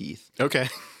set of teeth. Okay.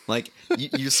 Like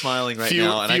you're smiling right Few-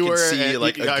 now, and I fewer can see and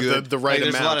like you a have good. the right Like,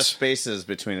 there's amount. a lot of spaces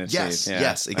between the Yes, teeth. Yeah.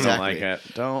 yes, I don't like exactly.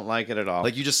 it. Don't like it at all.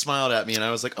 Like you just smiled at me, and I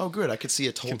was like, "Oh, good! I could see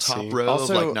a whole top see. row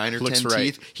Also, of like 9 or 10 looks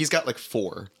right. teeth." He's got like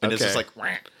 4, and it's Okay. just like,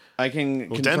 "Wah." I can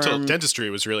Well, confirm. dentistry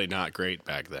was really not great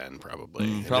back then, probably.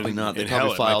 And Probably in- not. They in probably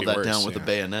hell, it might filed be that worse, down with yeah. a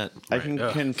bayonet. I can Right.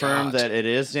 Oh, confirm God. that it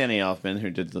is Danny Elfman who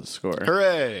did the score.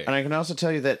 Hooray! And I can also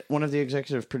tell you that one of the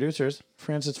executive producers,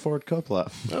 Francis Ford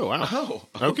Coppola. Oh, wow. Oh,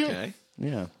 Okay.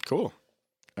 Yeah. Cool.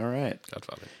 All right.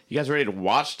 Godfather. You guys ready to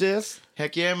watch this?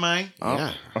 heck yeah, man.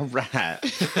 Yeah. All right.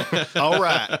 All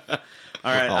right.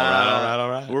 All right. All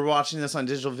right. We're watching this on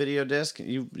digital video disc.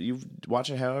 You watch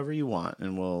it however you want,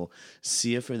 and we'll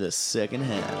see you for the second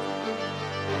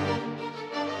half.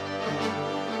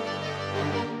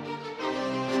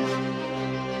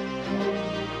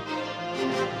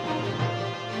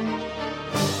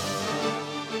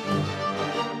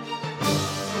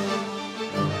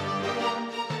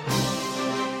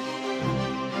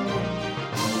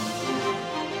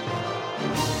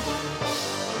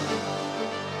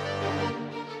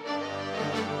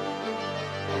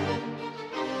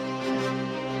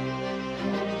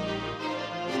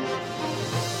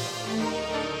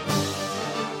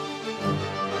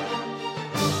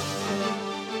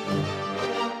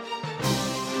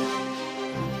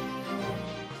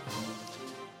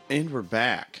 And we're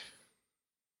back.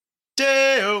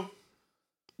 Deo.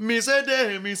 Me say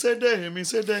day, me say day, me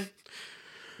say day.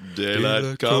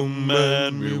 Daylight come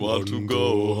and we want to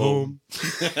go home.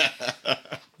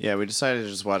 Yeah, we decided to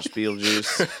just watch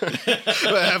Beetlejuice.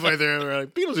 But halfway through, we're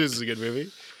like, Beetlejuice is a good movie.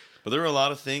 But there were a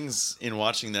lot of things in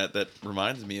watching that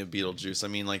reminded me of Beetlejuice. I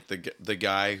mean, like the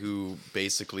guy who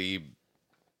basically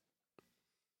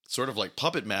sort of like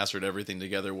puppet mastered everything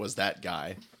together was that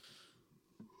guy.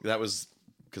 That was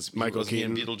because Michael was he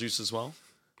in Keaton. Beetlejuice as well.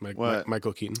 What?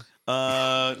 Michael Keaton.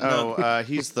 No.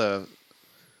 He's the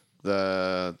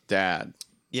dad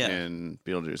Yeah. in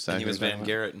Beetlejuice. And he was Van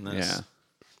Garrett in this. Yeah.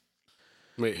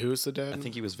 Wait, who's the dad? I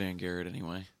think he was Van Garrett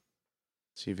anyway.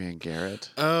 Is he Van Garrett?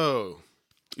 Oh.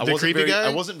 I The wasn't creepy very,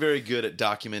 guy? I wasn't very good at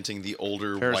documenting the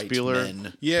older Ferris white Bueller?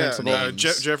 men. Yeah, Principal.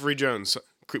 Jeffrey Jones.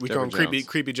 We call him Jeffrey creepy, Jones.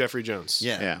 creepy Jeffrey Jones.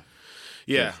 Yeah. Yeah.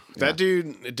 Yeah, Yeah. that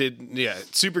dude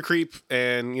did, super creep,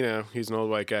 and, he's an old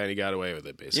white guy, and he got away with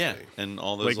it, basically. Yeah, and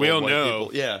all those Like, old we all white know.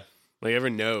 people. Yeah, Like,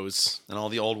 everyone knows. and all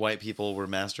the old white people were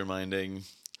masterminding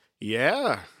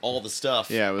Yeah. all the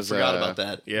stuff. Yeah, it was, I forgot about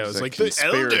that. Yeah, it was a like the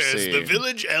elders, conspiracy. the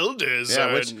village elders.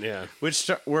 Yeah, are- which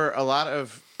were a lot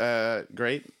of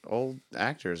great old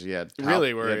actors. You had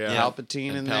Really were, you had yeah. Palpatine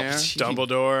And in Palpatine.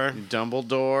 Dumbledore. there,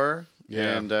 Dumbledore,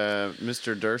 Yeah. and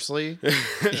Mr. Dursley.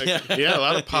 Yeah, a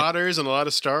lot of Potters and a lot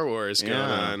of Star Wars going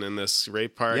Yeah. on in this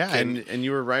rape park. Yeah, and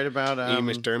you were right about Ian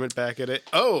McDermott back at it.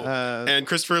 Oh, and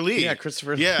Christopher Lee. yeah,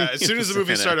 Christopher Yeah, Lee as soon as the was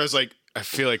movie in it. started, I was like, I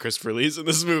feel like Christopher Lee's in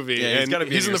this movie. Yeah, he's and gotta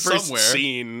be he's in in the here first somewhere.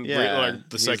 scene, Yeah. like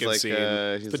the He's second like, scene.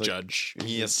 he's The like- judge.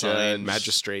 He assigned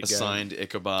magistrate guy. assigned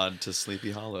Ichabod to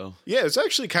Sleepy Hollow. Yeah, it's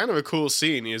actually kind of a cool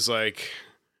scene. He's like,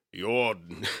 your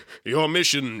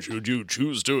mission, should you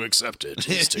choose to accept it,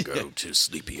 is to go to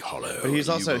Sleepy Hollow. But he's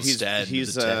you also will stand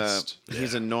he's the test.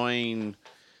 he's annoying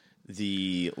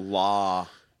the law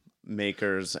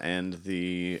makers and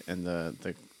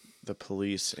the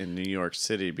police in New York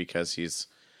City because he's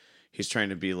trying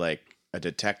to be like a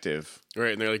detective.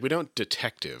 Right, and they're like, we don't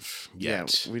detective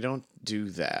yet. Yeah, we don't do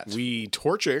that. We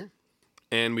torture,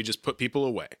 and we just put people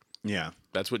away. yeah.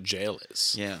 That's what jail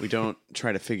is. Yeah, We don't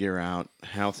try to figure out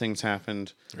how things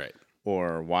happened Right.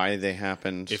 or why they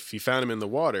happened. If you found him in the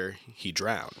water, he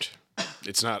drowned.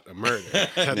 It's not a murder.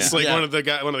 That's like Yeah. one of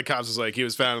the cops was like, he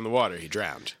was found in the water, he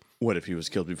drowned. What if he was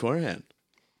killed beforehand?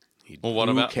 well, what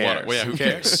Who about cares? What, yeah, who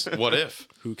cares? What if?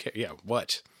 Who cares? Yeah,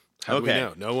 what? How do we Okay.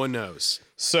 know? No one knows.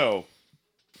 So,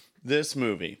 this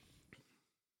movie.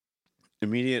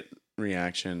 Immediate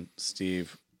reaction,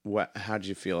 Steve. How'd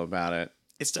you feel about it?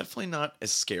 It's definitely not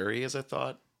as scary as I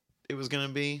thought it was gonna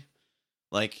be.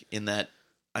 Like in that,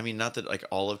 I mean, not that like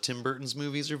all of Tim Burton's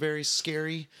movies are very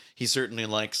scary. He certainly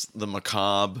likes the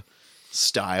macabre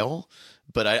style,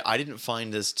 but I didn't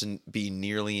find this to be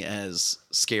nearly as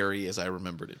scary as I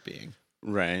remembered it being.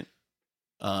 Right.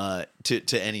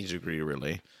 To any degree,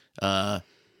 really. I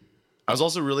was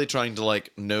also really trying to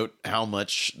like note how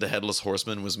much the Headless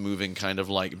Horseman was moving, kind of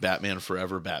like Batman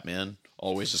Forever. Batman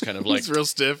always just kind of like He's real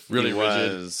stiff. really He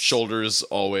rigid, was. shoulders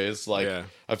always like. Yeah.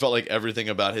 I felt like everything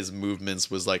about his movements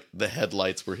was like the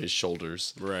headlights were his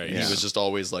shoulders. Right. And Yeah. he was just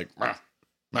always like, "Mah,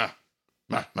 mah,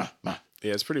 mah, mah, mah."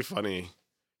 Yeah, it's pretty funny.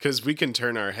 Because we can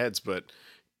turn our heads, but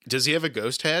does he have a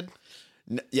ghost head?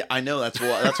 Yeah, I know. That's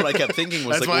what I kept thinking.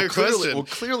 Was That's like, my question.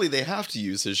 clearly they have to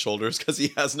use his shoulders because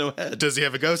he has no head. Does he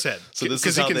have a ghost head? So this is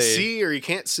Because he how can they- see or he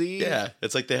can't see? Yeah,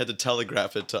 it's like they had to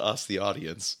telegraph it to us, the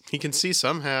audience. He can see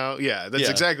somehow. Yeah, that's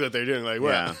Yeah. exactly what they're doing. Like,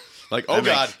 well, Yeah. Like, oh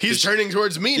God, He's turning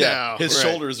towards me now. His Right.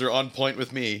 shoulders are on point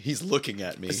with me. He's looking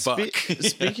at me.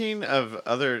 Speaking of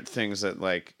other things that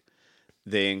like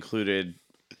they included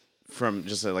from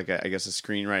just I guess a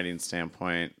screenwriting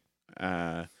standpoint,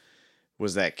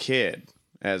 was that kid,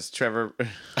 as Trevor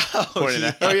pointed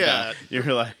out. Oh, yeah. You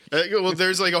were like, Well,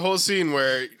 there's like a whole scene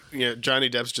where Johnny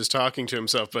Depp's just talking to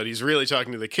himself, but he's really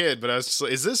talking to the kid. But I was just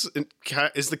like,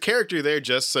 is the character there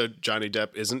just so Johnny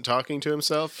Depp isn't talking to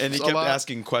himself? And he a kept lot?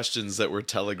 asking questions that were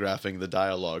telegraphing the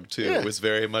dialogue too. Yeah. It was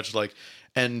very much like,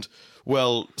 and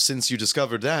well, since you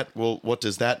discovered that, well, what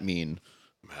does that mean?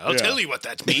 I'll tell you what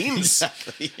that means,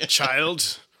 Exactly.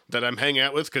 child that I'm hanging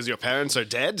out with because your parents are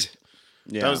dead.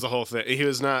 yeah. That was the whole thing. He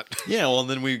was not. Yeah, well, and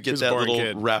then we get was a that boring little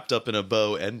kid. wrapped up in a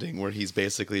bow ending where he's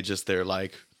basically just their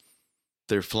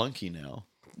flunky now.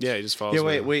 Yeah, he just falls. Yeah,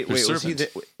 in. wait. Your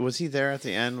Was he there at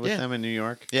the end with Yeah. them in New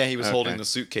York? Yeah, he was Okay. holding the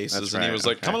suitcases, That's and he right, was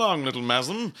like, okay. "Come along, little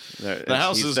Maslin. There- The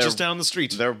house he's is their- just down the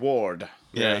street." Their ward.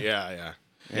 Yeah, Yeah.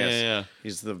 yeah.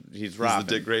 He's He's Robin.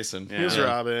 the Dick Grayson. Yeah. He was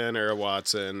Robin or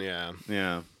Watson. Yeah.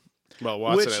 Yeah. Well,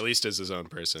 Watson Which- at least is his own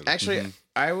person. Actually,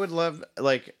 I would love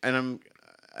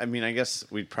I mean, I guess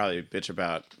we'd probably bitch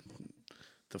about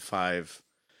the 5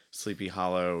 Sleepy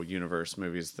Hollow universe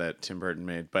movies that Tim Burton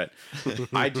made, but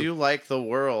I do like the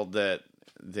world that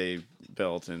they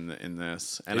built in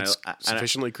this, and It's I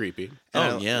sufficiently creepy.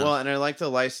 Oh, yeah. Well, and I like the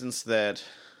license that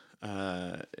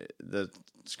the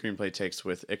screenplay takes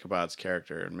with Ichabod's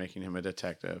character and making him a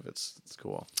detective. It's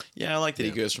cool. Yeah, I like that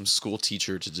he goes from school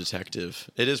teacher to detective.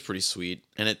 It is pretty sweet,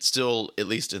 and it still, at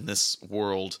least in this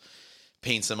world,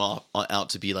 paints him out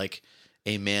to be like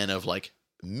a man of like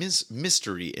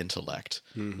mystery intellect.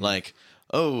 Like,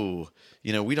 oh,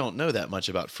 we don't know that much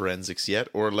about forensics yet,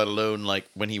 or let alone like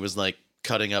when he was like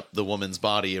cutting up the woman's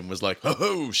body and was like,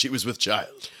 oh, she was with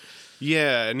child.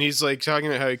 Yeah, and he's like talking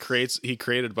about how he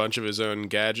created a bunch of his own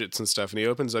gadgets and stuff, and he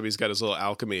opens up, he's got his little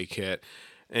alchemy kit,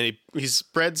 and he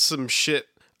spreads some shit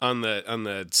on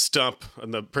the stump,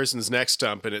 on the person's neck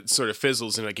stump, and it sort of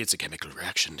fizzles, and like it's a chemical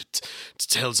reaction. It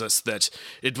tells us that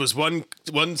it was one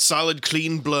solid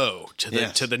clean blow to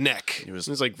the neck. It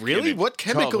was like, really? What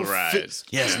chemical pulverized.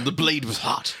 Yes, and the blade was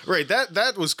hot. Right,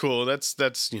 that was cool. That's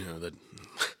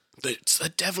it's the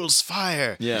devil's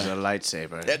fire. It's a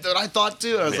lightsaber. That's what I thought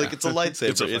too. I was like, it's a lightsaber.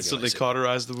 It's a fucking Instantly lightsaber.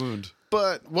 cauterized the wound.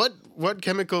 But what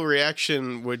chemical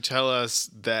reaction would tell us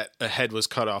that a head was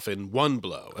cut off in one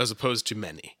blow as opposed to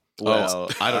many?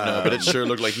 Well, I don't know, but it sure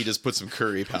looked like he just put some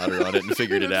curry powder on it and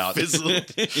figured it out.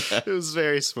 It was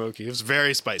very smoky. It was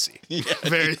very spicy.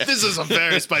 This is a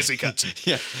very spicy cut.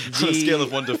 Yeah. On a scale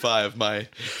of 1 to 5, my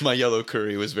yellow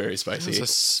curry was very spicy. It's a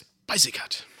spicy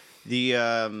cut. the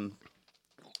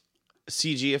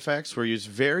CG effects were used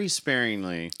very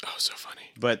sparingly, Oh, so funny.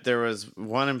 but there was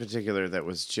one in particular that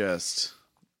was just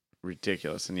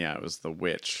ridiculous, and yeah, it was the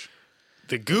witch.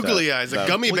 The googly eyes, the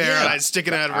gummy well, bear yeah. eyes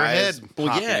sticking out of her eyes head Well,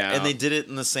 popping yeah, out. and they did it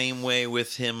in the same way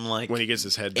with him, like when he gets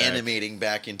his head back. animating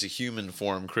back into human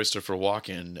form, Christopher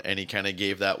Walken, and he kind of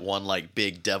gave that one like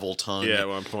big devil tongue, Yeah, at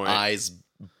one point. eyes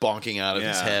bonking out of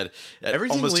his Yeah. head. It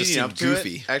Everything almost just leading seemed up to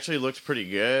goofy. it actually looked pretty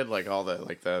good. Like all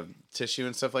the tissue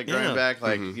and stuff like growing Yeah. back,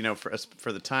 like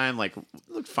for the time, like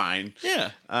looked fine.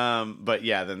 Yeah, But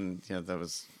yeah, then that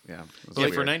was it was yeah.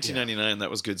 weird. For 1999, that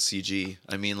was good CG.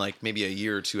 I mean, like maybe a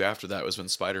year or two after that was when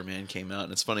Spider-Man came out,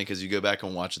 and it's funny because you go back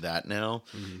and watch that now,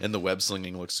 and the web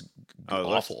slinging looks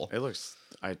awful. It looks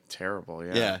terrible.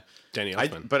 Yeah. Yeah, Danny I,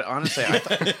 Elfman. but honestly,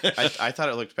 I thought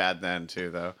it looked bad then too,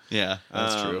 though. yeah,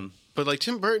 that's true. But like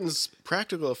Tim Burton's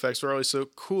practical effects were always so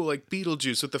cool, like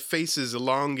Beetlejuice with the faces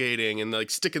elongating and like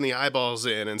sticking the eyeballs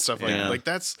in and stuff like Yeah. that. Like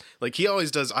that's like he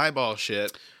always does eyeball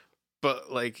shit,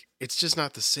 but like it's just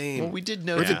not the same. Well, we did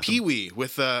know Or the that. Pee-wee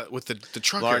with the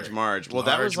trucker. Large Marge. Well,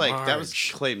 that was Large like that was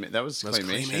Marge. that was That's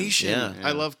claymation. claymation. Yeah.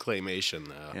 I love claymation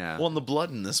though. Yeah. Well, and the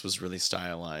blood in this was really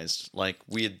stylized. Like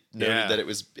we had noted Yeah.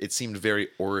 that it seemed very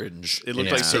orange. It looked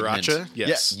in like its sriracha? pigment.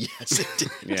 Yes. Yeah, yes, it did.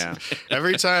 Yeah.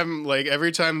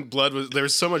 Every time blood was there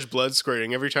was so much blood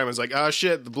squirting. Every time I was like, oh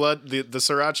shit, the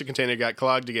sriracha container got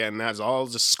clogged again. That's all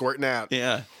just squirting out.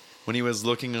 Yeah, when he was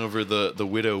looking over the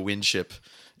widow windship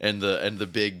and the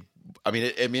big. I mean,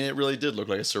 it really did look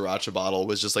like a sriracha bottle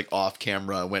was just like off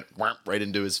camera and went whomp right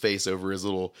into his face over his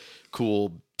little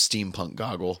cool steampunk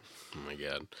goggle. Oh my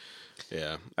god.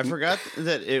 Yeah. I forgot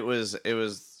that it was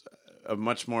a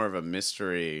much more of a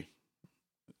mystery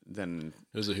than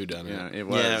It was a whodunit. it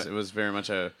was. Yeah. It was very much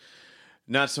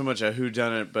not so much a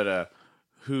whodunit, but a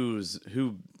who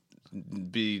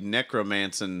be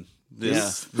necromancing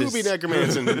Who be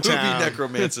necromancer in Who be town?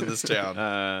 necromancer in this town?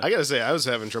 I gotta say, I was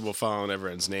having trouble following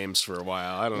everyone's names for a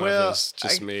while. I don't know Well, if it's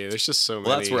just me. There's just so many.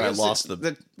 Well, that's where I Because lost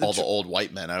the all the old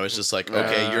white men. I was just like,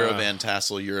 okay, you're a Van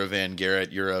Tassel, you're a Van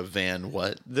Garrett, you're a Van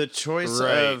what? The choice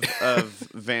Right. of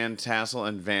Van Tassel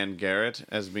and Van Garrett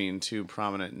as being two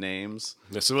prominent names.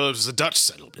 So, well, it was a Dutch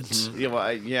settlement. Yeah,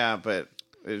 well, but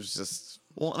it was just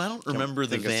Well, and I don't remember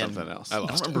the think of Van. something else. I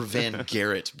don't remember Van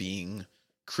Garrett being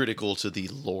critical to the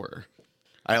lore.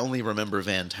 I only remember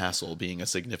Van Tassel being a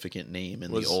significant name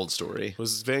in the old story.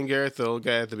 Was Van Garrett the old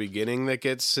guy at the beginning that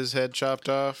gets his head chopped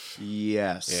off?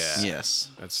 yes. Yeah. Yes.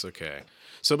 That's okay.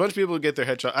 So a bunch of people get their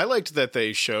head chopped. I liked that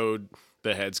they showed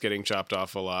the heads getting chopped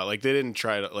off a lot. Like they didn't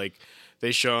try to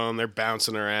they show them, they're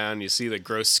bouncing around. You see the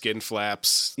gross skin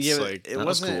flaps. It's Yeah, but like, it that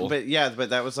was wasn't. cool. But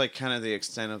that was like kind of the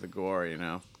extent of the gore, you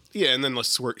know. yeah, and then like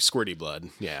squirty blood.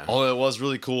 Yeah. Oh, it was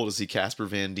really cool to see Casper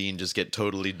Van Dien just get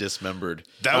totally dismembered.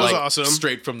 That was Like, awesome.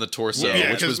 Straight from the torso,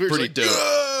 Yeah, which 'cause was we were pretty like, dope.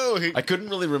 "Oh!" He- I couldn't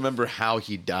really remember how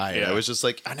he died. Yeah. I was just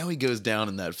like, I know he goes down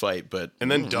in that fight, but and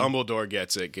then Dumbledore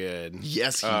gets it good.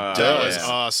 yes, he That does. was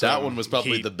awesome. That one was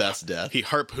probably He- the best death. He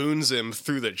harpoons him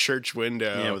through the church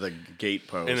window. Yeah, with a gate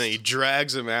post. and then he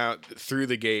drags him out through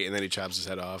the gate, and then he chops his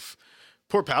head off.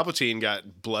 Poor Palpatine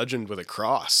got bludgeoned with a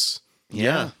cross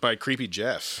yeah, by creepy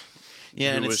Jeff,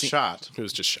 yeah, who and was it shot. who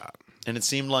was just shot. And it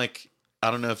seemed like,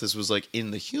 I don't know if this was like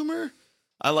in the humor.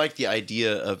 I like the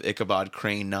idea of Ichabod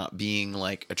Crane not being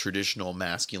like a traditional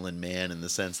masculine man in the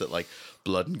sense that like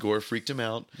blood and gore freaked him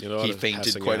out. You know, a lot He of fainted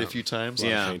passing quite a out. few times. A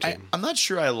lot of Yeah. fainting. I'm not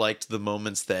sure I liked the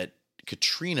moments that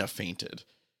Katrina fainted.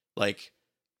 Like,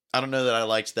 I don't know that I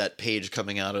liked that page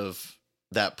coming out of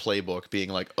that playbook being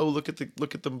like, oh, look at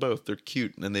them both. They're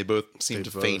cute. And they both seem They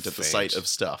to both faint at the sight faint. of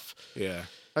stuff. Yeah.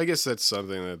 I guess that's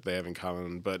something that they have in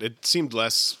common, but it seemed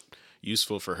less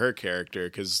useful for her character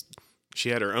because she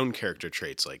had her own character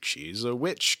traits, like she's a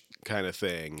witch kind of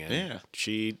thing, and Yeah.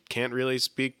 she can't really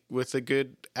speak with a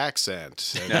good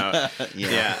accent. And- No,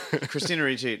 Yeah. Christina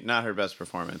Ricci, not her best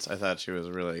performance. I thought she was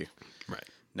really Right.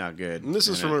 not good. And this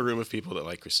is in from it. a room of people that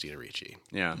like Christina Ricci.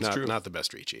 Yeah, Not the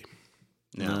best Ricci.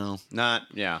 No. not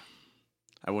yeah.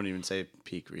 I wouldn't even say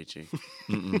peak Ricci.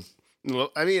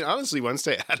 Well, I mean, honestly,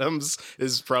 Wednesday Addams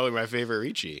is probably my favorite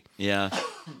Ricci. Yeah.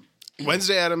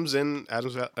 Wednesday Addams in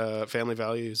Addams Family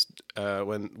Values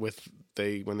when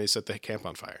they set the camp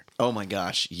on fire. Oh my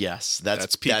gosh. Yes.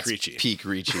 That's peak Ricci. Peak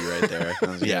Ricci right there.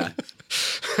 Yeah.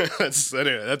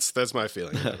 that's my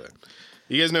feeling about it.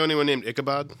 You guys know anyone named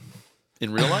Ichabod?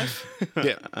 In real life?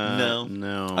 Yeah, No.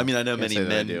 No, I mean, I know Can't many say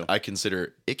that I men do. I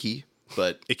consider icky,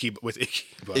 but Icky with Icky.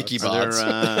 Icky Are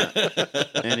bods.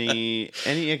 there any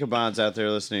Ichabods out there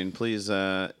listening? Please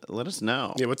let us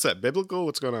know. Yeah, what's that? Biblical?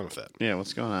 What's going on with that? Yeah,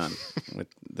 what's going on with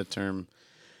the term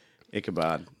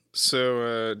Ichabod?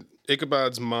 So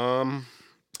Ichabod's mom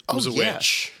was a yeah.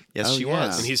 witch, Yes, Oh, she yeah.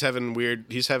 was. and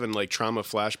he's having like trauma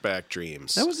flashback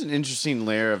dreams. That was an interesting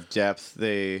layer of depth.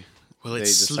 They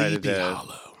decided to.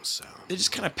 Hollow. So They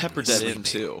just kind of peppered that in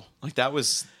too. Like that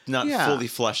was not Yeah. fully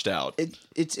fleshed out.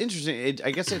 It's interesting. I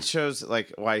guess it shows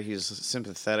like why he's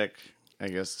sympathetic. I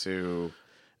guess to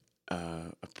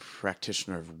a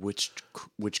practitioner of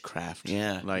witchcraft.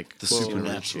 Yeah, like the Christina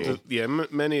supernatural. Ricci.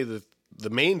 many of the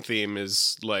main theme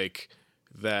is like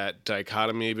that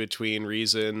dichotomy between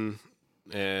reason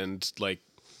and like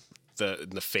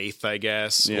the faith, I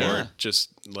guess, Yeah. or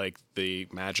just like the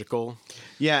magical.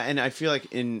 Yeah, and I feel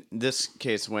like in this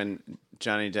case, when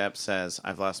Johnny Depp says,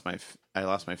 I lost my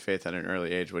faith at an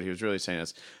early age," what he was really saying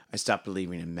is, "I stopped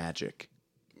believing in magic."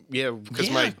 Yeah, because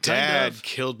Yeah, my kind dad of.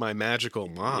 killed my magical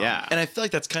mom. Yeah, And I feel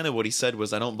like that's kind of what he said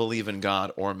was, I don't believe in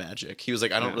God or magic. He was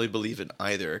like, I don't really believe in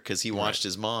either, because he watched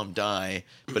his mom die,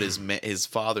 but his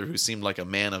father, who seemed like a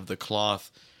man of the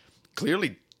cloth,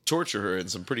 clearly torture her in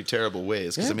some pretty terrible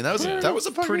ways. Because I mean, that was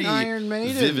a fucking pretty Iron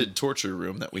Maiden. vivid torture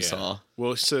room that we Yeah. saw.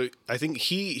 Well, so I think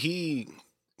he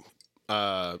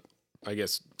I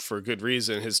guess for good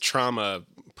reason, his trauma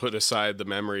put aside the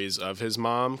memories of his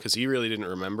mom because he really didn't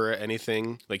remember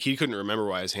anything. Like he couldn't remember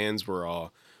why his hands were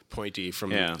all pointy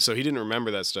from. Yeah. So he didn't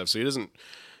remember that stuff. So he doesn't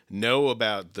know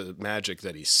about the magic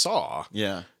that he saw.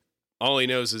 Yeah. All he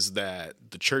knows is that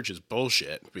the church is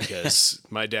bullshit because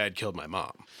my dad killed my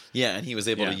mom. Yeah, and he was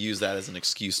able Yeah. to use that as an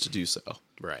excuse to do so.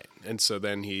 Right. And so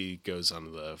then he goes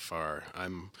on the far,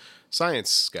 I'm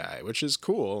science guy, which is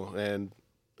cool. And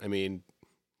I mean,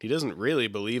 he doesn't really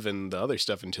believe in the other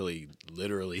stuff until he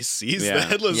literally sees Yeah. the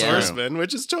Headless Yeah. Horseman,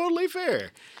 which is totally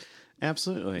fair.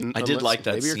 absolutely. I did Unless like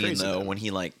that maybe you're scene crazy though about it. when he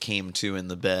like came to in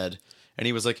the bed and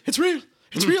he was like, "It's real,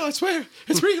 it's real, I swear,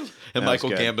 it's real." And That was Michael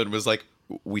good. Gambon was like,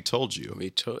 "We told you,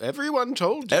 Everyone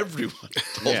told you. everyone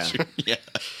told Yeah. you." Yeah,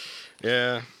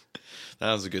 Yeah.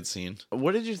 That was a good scene.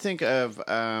 What did you think of?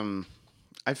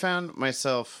 I found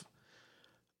myself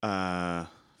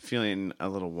feeling a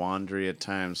little wandery at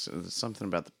times. Something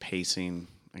about the pacing,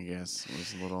 I guess,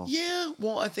 was a little. Yeah,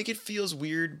 well, I think it feels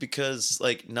weird because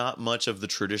like not much of the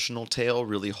traditional tale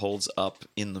really holds up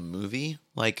in the movie.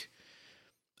 Like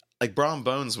Brom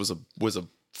Bones was a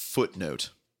footnote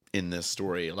in this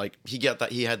story. Like he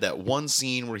had that one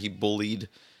scene where he bullied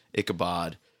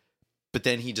Ichabod, but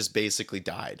then he just basically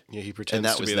died. Yeah, he And pretends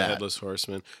that to was be that. the Headless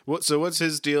Horseman. So what's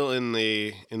his deal in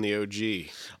the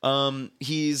OG?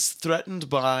 He's threatened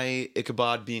by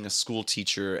Ichabod being a school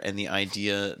teacher and the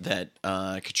idea that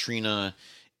Katrina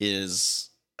is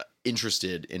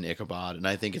interested in Ichabod, and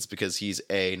I think it's because he's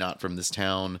A, not from this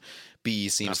town, B,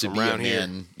 seems Not to from be a around here.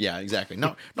 man. Yeah, exactly.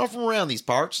 Not from around these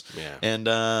parts. Yeah.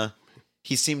 And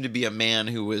he seemed to be a man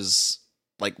who was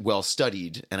like well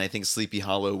studied, and I think Sleepy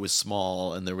Hollow was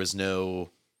small and there was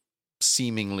no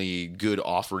seemingly good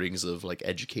offerings of like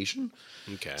education.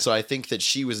 Okay. So I think that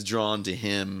she was drawn to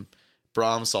him.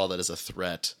 Brom saw that as a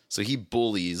threat, so he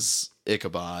bullies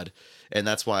Ichabod, and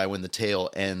that's why when the tale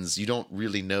ends, you don't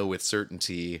really know with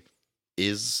certainty,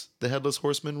 is the Headless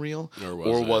Horseman real? Or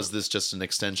was it? This just an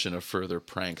extension of further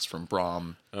pranks from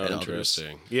Brom Oh, and others?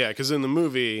 interesting. Yeah, because in the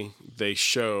movie they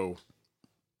show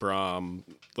Brom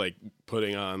like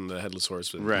putting on the Headless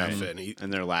Horseman Right. outfit,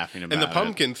 And they're laughing about and the it.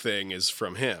 pumpkin thing is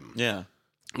from him, Yeah.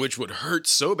 which would hurt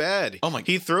so bad. Oh my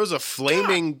He throws a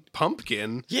flaming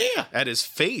pumpkin Yeah. at his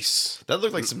face. That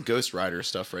looked like some Ghost Rider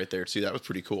stuff right there, too. That was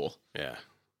pretty cool. Yeah.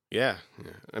 Yeah.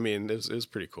 I mean, it was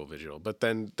pretty cool visual. But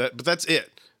then that's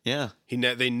it. Yeah.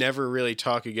 They never really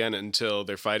talk again until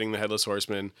they're fighting the Headless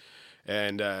Horseman,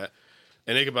 and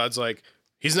Ichabod's like,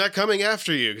 he's not coming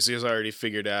after you because he's already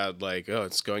figured out like, oh,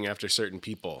 it's going after certain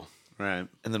people. Right.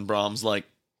 And then Brom's like,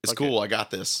 it's Fuck cool, I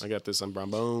got this. I got this on Brom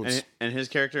Bones. And his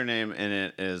character name in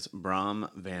it is Brom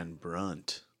Van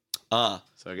Brunt. Ah.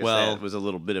 So I guess Well- that was a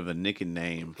little bit of a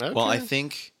nickname. Okay. Well, I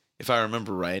think, if I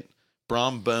remember right,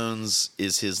 Brom Bones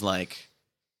is his, like,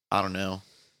 I don't know,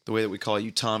 the way that we call you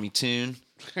Tommy Toon,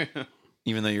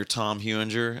 even though you're Tom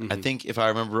Hewinger. I think, if I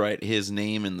remember right, his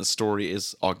name in the story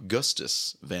is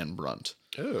Augustus Van Brunt.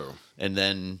 Oh. And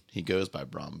then he goes by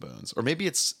Brom Bones. Or maybe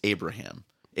it's Abraham.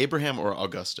 Abraham or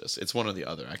Augustus. It's one or the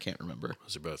other. I can't remember.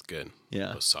 Those are both good.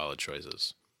 Yeah. Those solid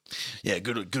choices. Yeah,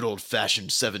 good old-fashioned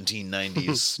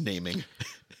 1790s naming.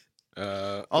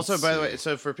 Also, by the way,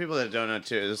 so for people that don't know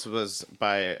too, this was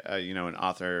by an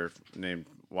author named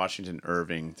Washington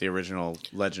Irving, the original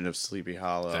Legend of Sleepy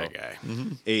Hollow, That guy.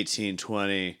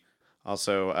 1820.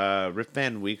 Also, Rip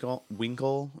Van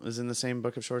Winkle is in the same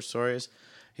book of short stories.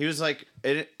 He was like,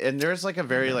 and there's like a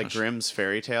very like Grimm's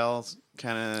fairy tales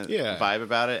kind of Yeah. vibe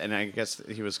about it, and I guess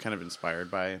he was kind of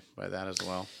inspired by that as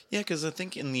well. Yeah, because I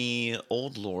think in the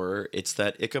old lore, it's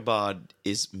that Ichabod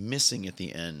is missing at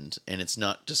the end, and it's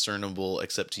not discernible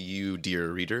except to you, dear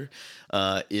reader.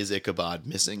 Is Ichabod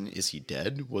missing? Is he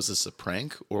dead? Was this a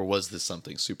prank, or was this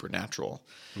something supernatural?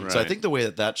 So I Right. think the way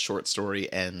that short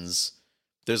story ends,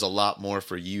 there's a lot more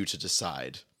for you to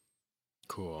decide.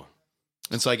 Cool.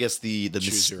 And so I guess the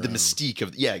Choose your own. mystique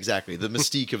of exactly, the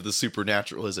mystique of the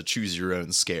supernatural is a choose your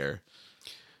own scare.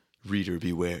 Reader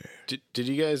beware. Did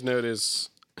you guys notice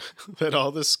that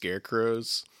all the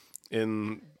scarecrows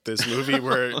in this movie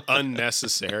were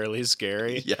unnecessarily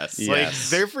scary? Yes. Like, Yes.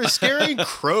 they're for scaring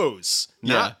crows,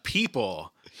 not Yeah.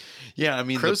 people. Yeah, I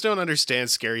mean Crows don't understand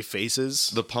scary faces.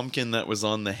 the pumpkin that was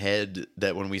on the head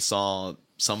that when we saw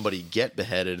somebody get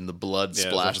beheaded and the blood Yeah,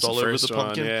 splashed that was all the over first the one,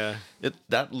 pumpkin. yeah.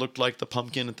 That looked like the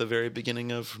pumpkin at the very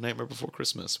beginning of Nightmare Before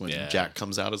Christmas when Yeah. Jack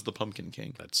comes out as the Pumpkin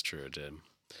King. That's true, it did.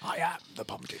 I am the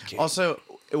Pumpkin King. Also,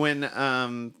 when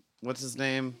what's his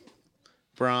name,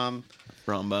 Brom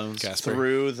Brom Bones. Casper.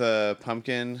 threw the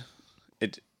pumpkin,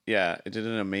 it did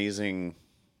an amazing,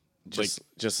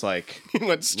 just like He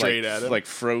went straight at him. like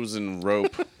frozen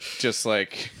rope, just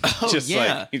like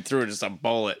yeah. like he threw just a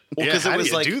bullet. Well, Yeah, 'cause how it was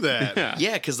do you like do that?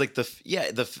 Yeah, because like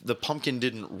the pumpkin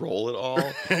didn't roll at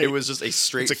all. It was just a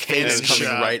straight It's a face cannon coming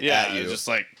shot. right Yeah, at you. just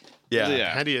like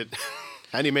yeah. How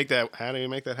do you make that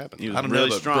happen? He was I don't really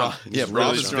know, but strong. Brom, He was Brom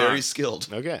really is strong. very skilled.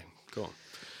 Okay, cool.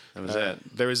 That was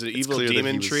it. There was an evil Clear that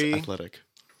demon he was tree. athletic.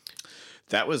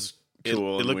 That was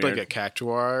cool. It and looked weird. like a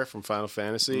cactuar from Final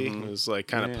Fantasy. It was like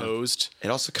kind of Yeah. posed. It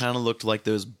also kind of looked like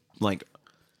those like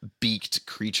beaked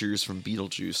creatures from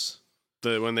Beetlejuice.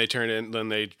 When they turn in, then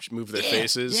they move their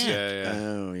faces. Yeah.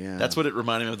 Oh yeah, That's what it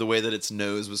reminded me of, the way that its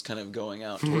nose was kind of going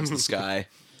out towards the sky.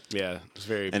 Yeah, it was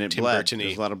very and it Tim bled. Burton-y.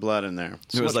 There's a lot of blood in there.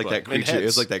 It was much like that blood. And creature. It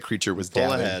was heads. like that creature was Full of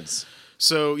dabbing. heads.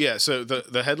 So yeah, so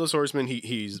the headless horseman,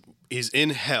 he's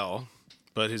in hell,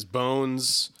 but his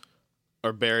bones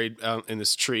are buried out in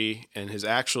this tree, and his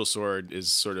actual sword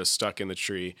is sort of stuck in the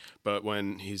tree. But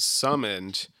when he's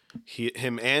summoned,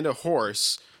 him and a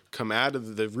horse come out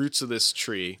of the roots of this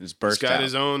tree. He's He's burst got out.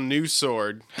 his own new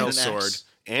sword, Hell an Sword, axe.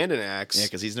 and an axe. Yeah,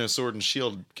 because he's no sword and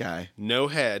shield guy. No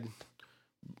head,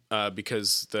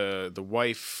 because the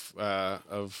wife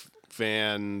of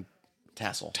Van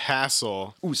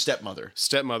Tassel, Ooh, stepmother.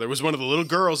 stepmother, was one of the little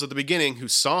girls at the beginning who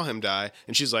saw him die,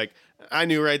 and she's like, I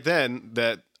knew right then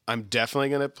that I'm definitely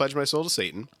going to pledge my soul to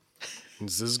Satan.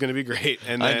 This is going to be great.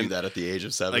 And then, I knew that at the age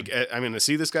of 7. like, I'm going to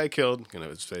see this guy killed. I'm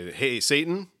going to say, hey,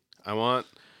 Satan, I want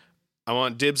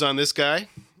dibs on this guy.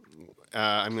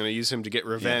 I'm going to use him to get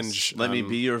revenge. Let me on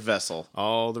be your vessel.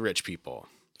 all the rich people.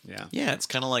 Yeah. Yeah, it's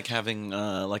kind of like having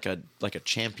like a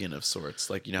champion of sorts.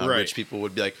 Like, you know how Right. rich people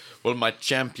would be like, well, my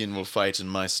champion will fight in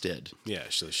my stead. Yeah,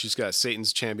 so she's got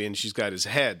Satan's champion. She's got his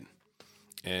head,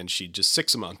 and she just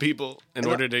sicks him on people in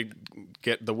order to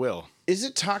get the will. Is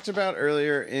it talked about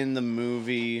earlier in the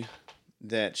movie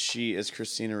that she is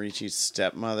Christina Ricci's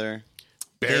stepmother?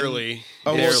 Barely.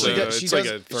 Oh, Barely. well, she does- It's she like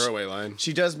does- a throwaway line.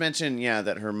 She does mention,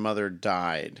 that her mother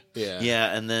died Yeah.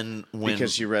 Yeah, and then when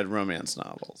because she read romance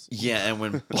novels. yeah, and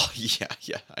when yeah,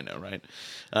 I know, right?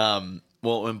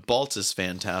 Well, when Baltus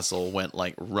Van Tassel went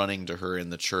like running to her in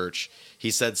the church,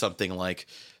 he said something like,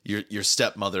 "Your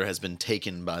stepmother has been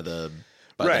taken by the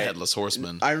headless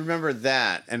horseman." I remember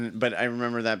that, but I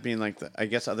remember that being like I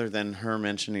guess other than her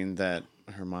mentioning that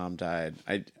her mom died,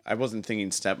 I wasn't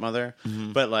thinking stepmother,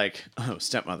 but like, oh,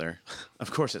 stepmother, of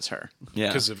course it's her yeah,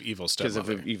 Because of evil because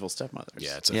stepmother. of evil stepmothers.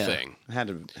 Yeah, it's a Yeah. thing. had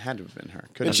to have been her.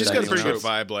 Couldn't And she's have got been a pretty anyone good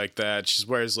else. vibe like that. She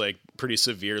wears like pretty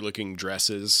severe looking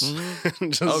dresses.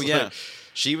 Just oh yeah, like-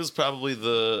 she was probably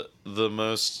the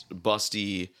most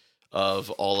busty of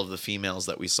all of the females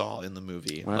that we saw in the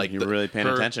movie. Wow, you were really paying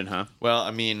attention, huh? Well,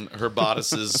 I mean, her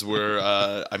bodices were,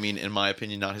 in my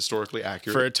opinion, not historically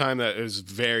accurate. for a time that was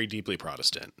very deeply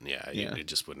Protestant. Yeah, Yeah. it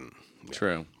just wouldn't. Yeah,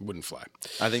 True. Wouldn't fly.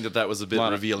 I think that was a bit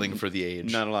Lot of- revealing for the age.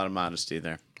 Not a lot of modesty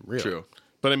there. Really. True.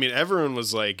 But I mean, everyone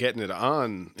was like getting it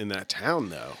on in that town,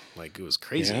 though. Like it was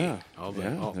crazy. Yeah. All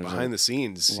Yeah, all there's behind the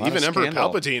scenes. lot of Even Emperor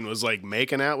scandal. Palpatine was like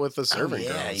making out with the servant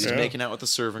Yeah, girls. he was making out with the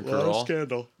servant girl.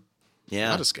 Scandal. Yeah.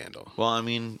 Not a scandal. Well, I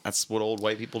mean, that's what old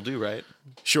white people do, right?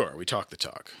 Sure, we talk the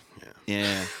talk.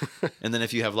 Yeah. Yeah. And then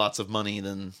if you have lots of money,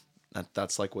 then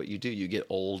that's like what you do. You get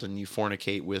old and you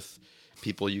fornicate with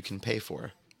people you can pay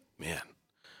for. Man,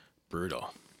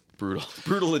 brutal. Brutal.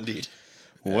 Brutal indeed.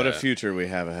 What a future we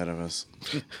have ahead of us.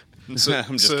 So,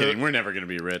 I'm just kidding. We're never going to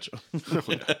be rich.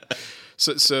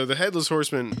 So the headless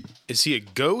horseman, is he a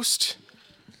ghost?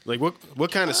 Like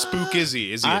what kind of spook is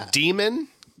he? Is he a demon?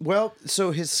 Well,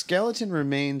 so his skeleton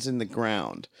remains in the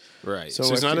ground. Right. So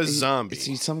he's I not a think zombie. Is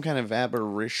he some kind of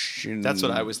aberration? That's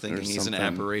what I was or thinking. He's an something?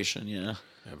 aberration, yeah.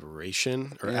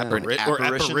 Aberration or, Yeah. or Apparition?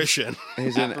 apparition.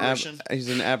 He's he's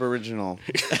an aboriginal.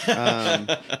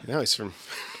 No, he's from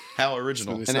How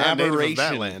original. he's An not native of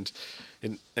that aberration. land.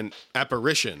 An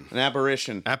apparition. An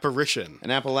apparition. Apparition. An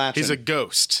Appalachian. He's a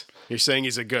ghost. You're saying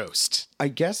he's a ghost I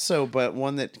guess so, but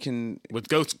one that can with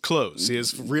ghost clothes. He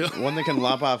has real. one that can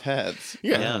lop off heads.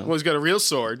 Yeah. Yeah. Well, he's got a real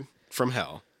sword from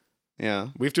hell. Yeah,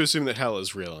 We have to assume that hell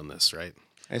is real in this, right?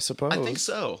 I suppose. I think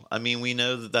so. I mean, we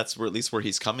know that that's at least where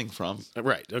he's coming from.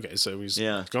 Right. Okay. So he's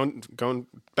Yeah. going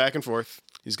back and forth.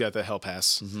 He's got the hell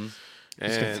pass. Mm-hmm.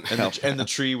 And The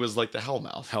tree was like the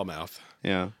hellmouth. hellmouth.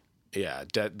 Yeah. Yeah.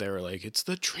 They were like, it's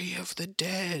the tree of the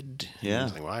dead. Yeah. I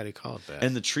was like, why do they call it that?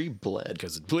 And the tree bled.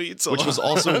 because it bleeds. A Which lot. was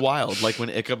also wild. Like when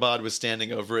Ichabod was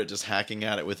standing over it, just hacking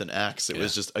at it with an axe. It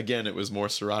was just, again, it was more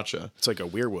sriracha. It's like a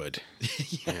weirwood.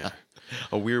 Yeah.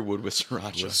 A weirwood with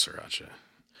sriracha. With sriracha.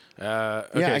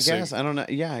 Okay, Yeah, I so- guess. I don't know.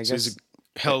 Yeah, I So guess. he's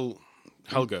a hell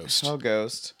ghost. Hell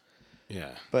ghost.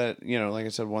 Yeah. But like I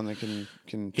said, one that can.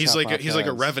 He's chop like off a heads.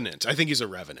 revenant. I think he's a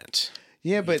revenant.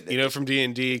 Yeah, but You know, from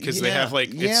D&D because they Yeah. have like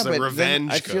it's the but then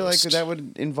revenge. I feel like ghost. that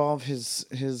would involve his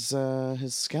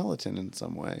skeleton in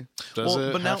some way. Does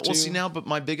it but now have we'll to? see now. But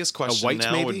my biggest question white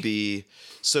now maybe? would be: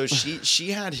 so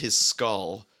she had his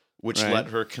skull, which Right. let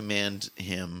her command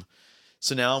him.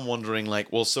 So now I'm wondering,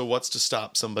 like, well, so what's to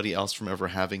stop somebody else from ever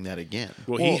having that again?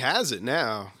 Well, he has it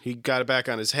now. He got it back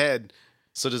on his head.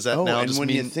 So does that Oh, now and just when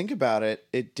mean you think about it,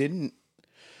 it didn't.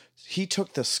 He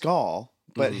took the skull,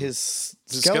 but his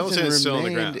skeleton skeleton is still on the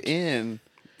remained ground. in.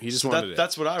 He just wanted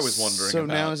that's what I was wondering So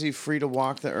about. now is he free to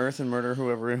walk the earth and murder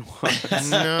whoever he wants? it.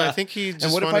 No, I think he just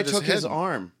And what if I wanted took his head.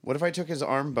 arm? What if I took his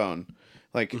arm bone?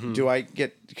 Like, do I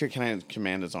get? Can I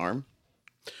command his arm?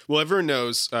 Well, everyone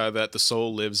knows that the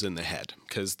soul lives in the head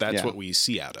because that's Yeah. what we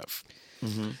see out of.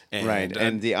 And, Right,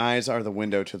 and the eyes are the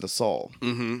window to the soul.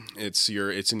 it's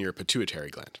in your pituitary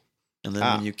gland. And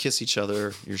then when you kiss each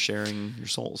other, you're sharing your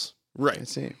souls. Right. I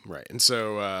see. Right. And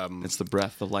so It's the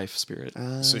breath, the life spirit.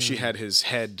 so she had his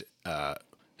head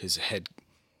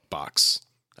box,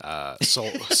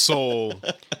 soul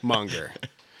monger.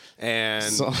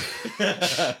 And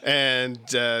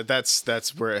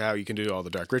that's where how you can do all the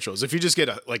dark rituals. If you just get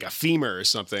a femur or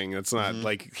something, it's not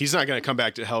like he's not going to come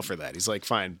back to hell for that. He's like,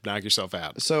 fine, knock yourself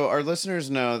out. So our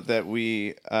listeners know that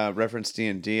we reference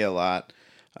D&D a lot.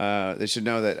 They should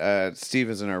know that Steve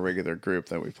is in our regular group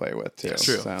that we play with too.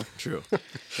 True. So. True.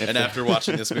 And after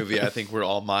watching this movie, I think we're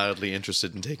all mildly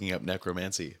interested in taking up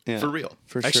necromancy. Yeah. For real.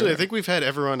 For Actually, sure. I think we've had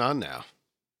everyone on now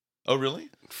Oh, really?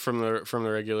 from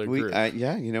the regular group.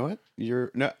 Yeah, you know what?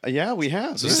 We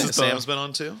have. So yeah. Sam's been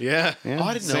on too? Yeah. Yeah. Oh,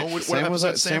 I didn't know. What Sam was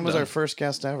episode Sam our done? first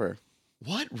guest ever.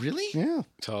 What? Really? Yeah.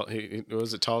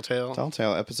 Was it Tall Tale? Tall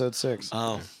Tale, episode 6.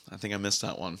 Oh, I think I missed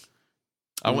that one.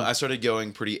 I started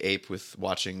going pretty ape with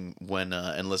watching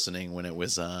and listening when it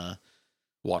was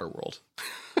Waterworld.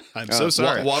 I'm so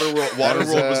sorry.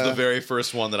 Waterworld was the very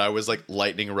first one that I was like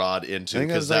lightning rod into I think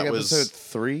because that was episode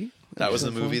 3. that was the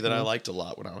Episode movie 4? that I liked a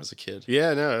lot when I was a kid.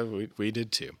 Yeah, no, we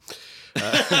did too.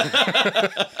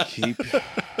 Keep.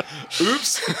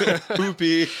 Oops,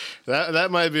 poopy.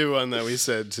 That might be one that we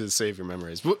said to save your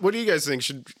memories. What do you guys think?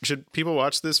 Should people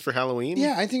watch this for Halloween?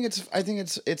 Yeah, I think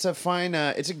it's a fine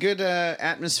it's a good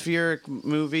atmospheric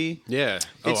movie. Yeah.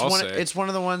 It's one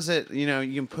of the ones that you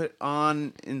can put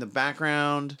on in the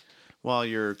background while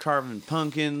you're carving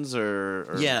pumpkins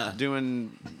or Yeah.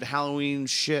 doing Halloween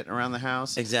shit around the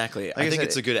house. Exactly. I I think said,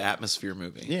 it's a good atmosphere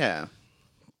movie. Yeah.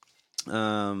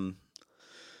 Well,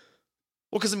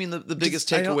 because I mean, the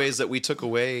biggest I don't- takeaways that we took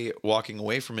away walking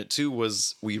away from it too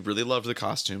was we really loved the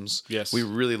costumes. Yes. We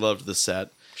really loved the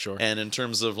set. Sure. And in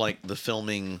terms of like the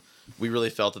filming, we really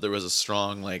felt that there was a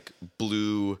strong like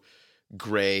blue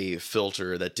gray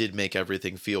filter that did make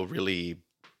everything feel really,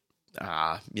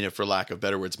 for lack of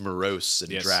better words, morose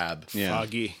and Yes. drab. Yeah.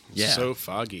 Foggy. Yeah. So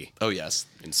foggy Oh yes.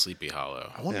 in Sleepy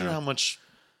Hollow. I wonder Yeah. how much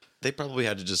they probably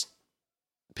had to just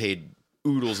paid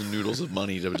oodles and noodles of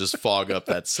money to just fog up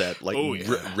that set like Oh,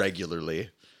 yeah. regularly.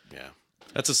 Yeah.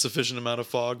 That's a sufficient amount of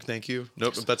fog. Thank you.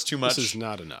 Nope, if that's too much. This is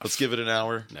not enough. Let's give it an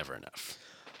hour. Never enough.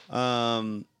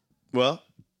 Well,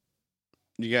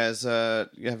 you guys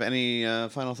you have any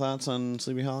final thoughts on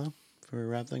Sleepy Hollow before we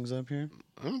wrap things up here?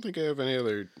 I don't think I have any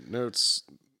other notes.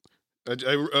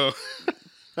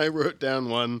 I wrote down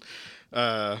one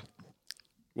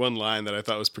line that I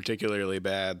thought was particularly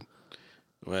bad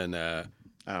when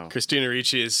Christina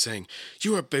Ricci is saying,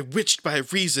 "You are bewitched by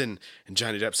reason," and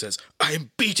Johnny Depp says, "I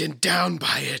am beaten down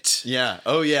by it." Yeah.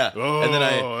 Oh yeah.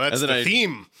 Oh, that's the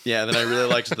theme. Yeah. Then I really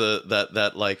liked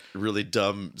that like really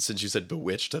dumb. Since you said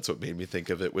bewitched, that's what made me think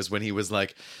of it. Was when he was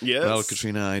like, Yes. "Well,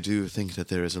 Katrina, I do think that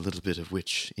there is a little bit of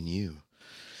witch in you."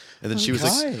 And then she was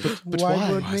like, "But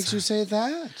why? What makes you say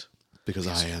that? Because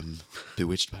I am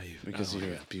bewitched by you." Because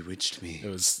you bewitched me. It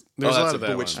was. Oh, There's a that's lot a of that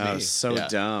bewitched one. me. Oh, so Yeah.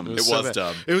 dumb. It was so bad.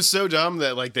 dumb. It was so dumb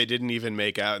that like they didn't even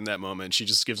make out in that moment. She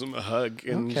just gives him a hug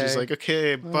and Okay. she's like,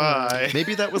 "Okay, bye."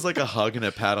 Maybe that was like a hug and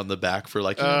a pat on the back for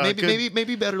like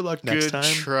maybe better luck next Good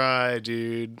time. try,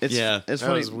 dude. It's, Yeah, it's that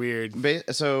funny. was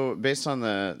weird. So based on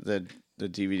the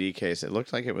DVD case, it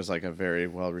looked like it was like a very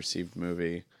well received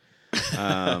movie.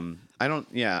 I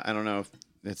don't know if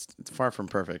it's far from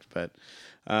perfect, but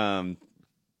I'd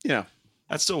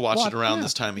still watch it around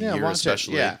this time of year, watch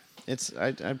especially. It. Yeah, it's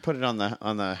I put it on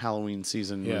the Halloween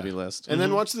season Yeah. movie list. And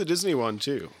then watch the Disney one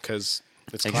too, because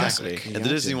it's Exactly. classic. And the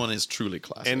Disney one is truly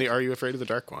classic. And the Are You Afraid of the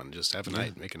Dark one? Just have a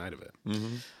night, make a night of it.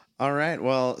 All right,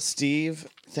 well, Steve,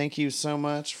 thank you so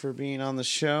much for being on the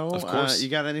show. Of course. You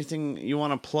got anything you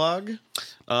want to plug?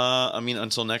 I mean,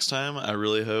 until next time, I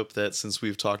really hope that since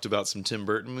we've talked about some Tim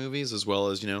Burton movies, as well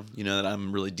as, you know that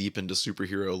I'm really deep into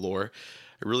superhero lore,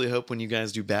 I really hope when you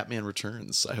guys do Batman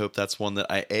Returns, I hope that's one that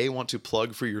I, A, want to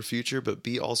plug for your future, but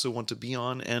B, also want to be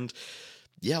on. And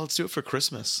yeah, let's do it for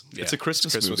Christmas. Yeah, It's a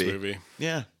Christmas movie.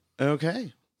 Yeah.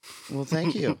 Okay. Well,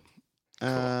 thank you.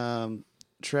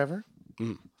 Trevor,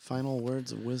 final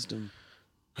words of wisdom.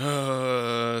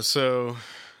 So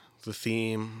the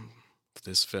theme of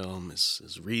this film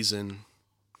is reason.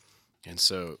 And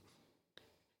so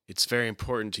it's very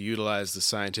important to utilize the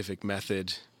scientific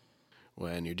method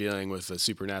when you're dealing with a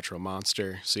supernatural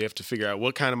monster. So you have to figure out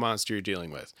what kind of monster you're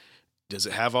dealing with. Does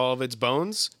it have all of its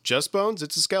bones? Just bones?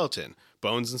 It's a skeleton.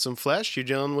 Bones and some flesh? You're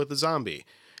dealing with a zombie.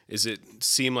 Does it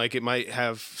seem like it might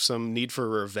have some need for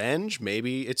revenge?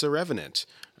 Maybe it's a revenant.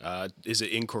 Is it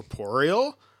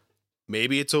incorporeal?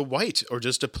 Maybe it's a white or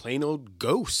just a plain old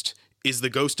ghost. Is the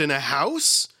ghost in a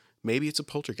house? Maybe it's a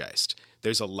poltergeist.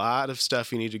 There's a lot of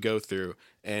stuff you need to go through,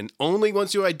 and only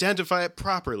once you identify it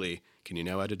properly can you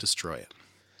know how to destroy it?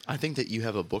 I think that you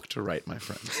have a book to write, my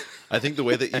friend. I think the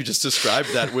way that you just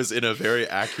described that was in a very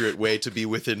accurate way to be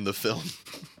within the film.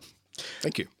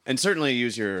 Thank you. And certainly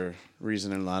use your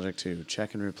reason and logic to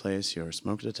check and replace your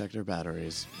smoke detector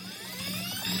batteries.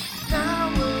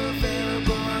 Now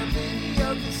available on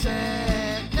video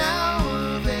cassette.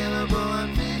 Now available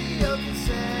on video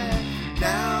cassette.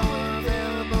 Now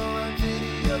available on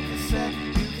video cassette.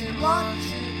 You can watch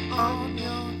it on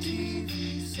your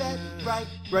TV set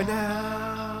right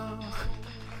now.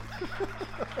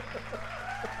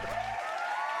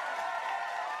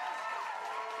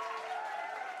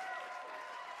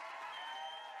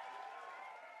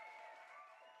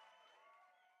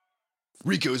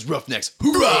 Rico's Roughnecks.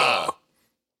 Hoorah!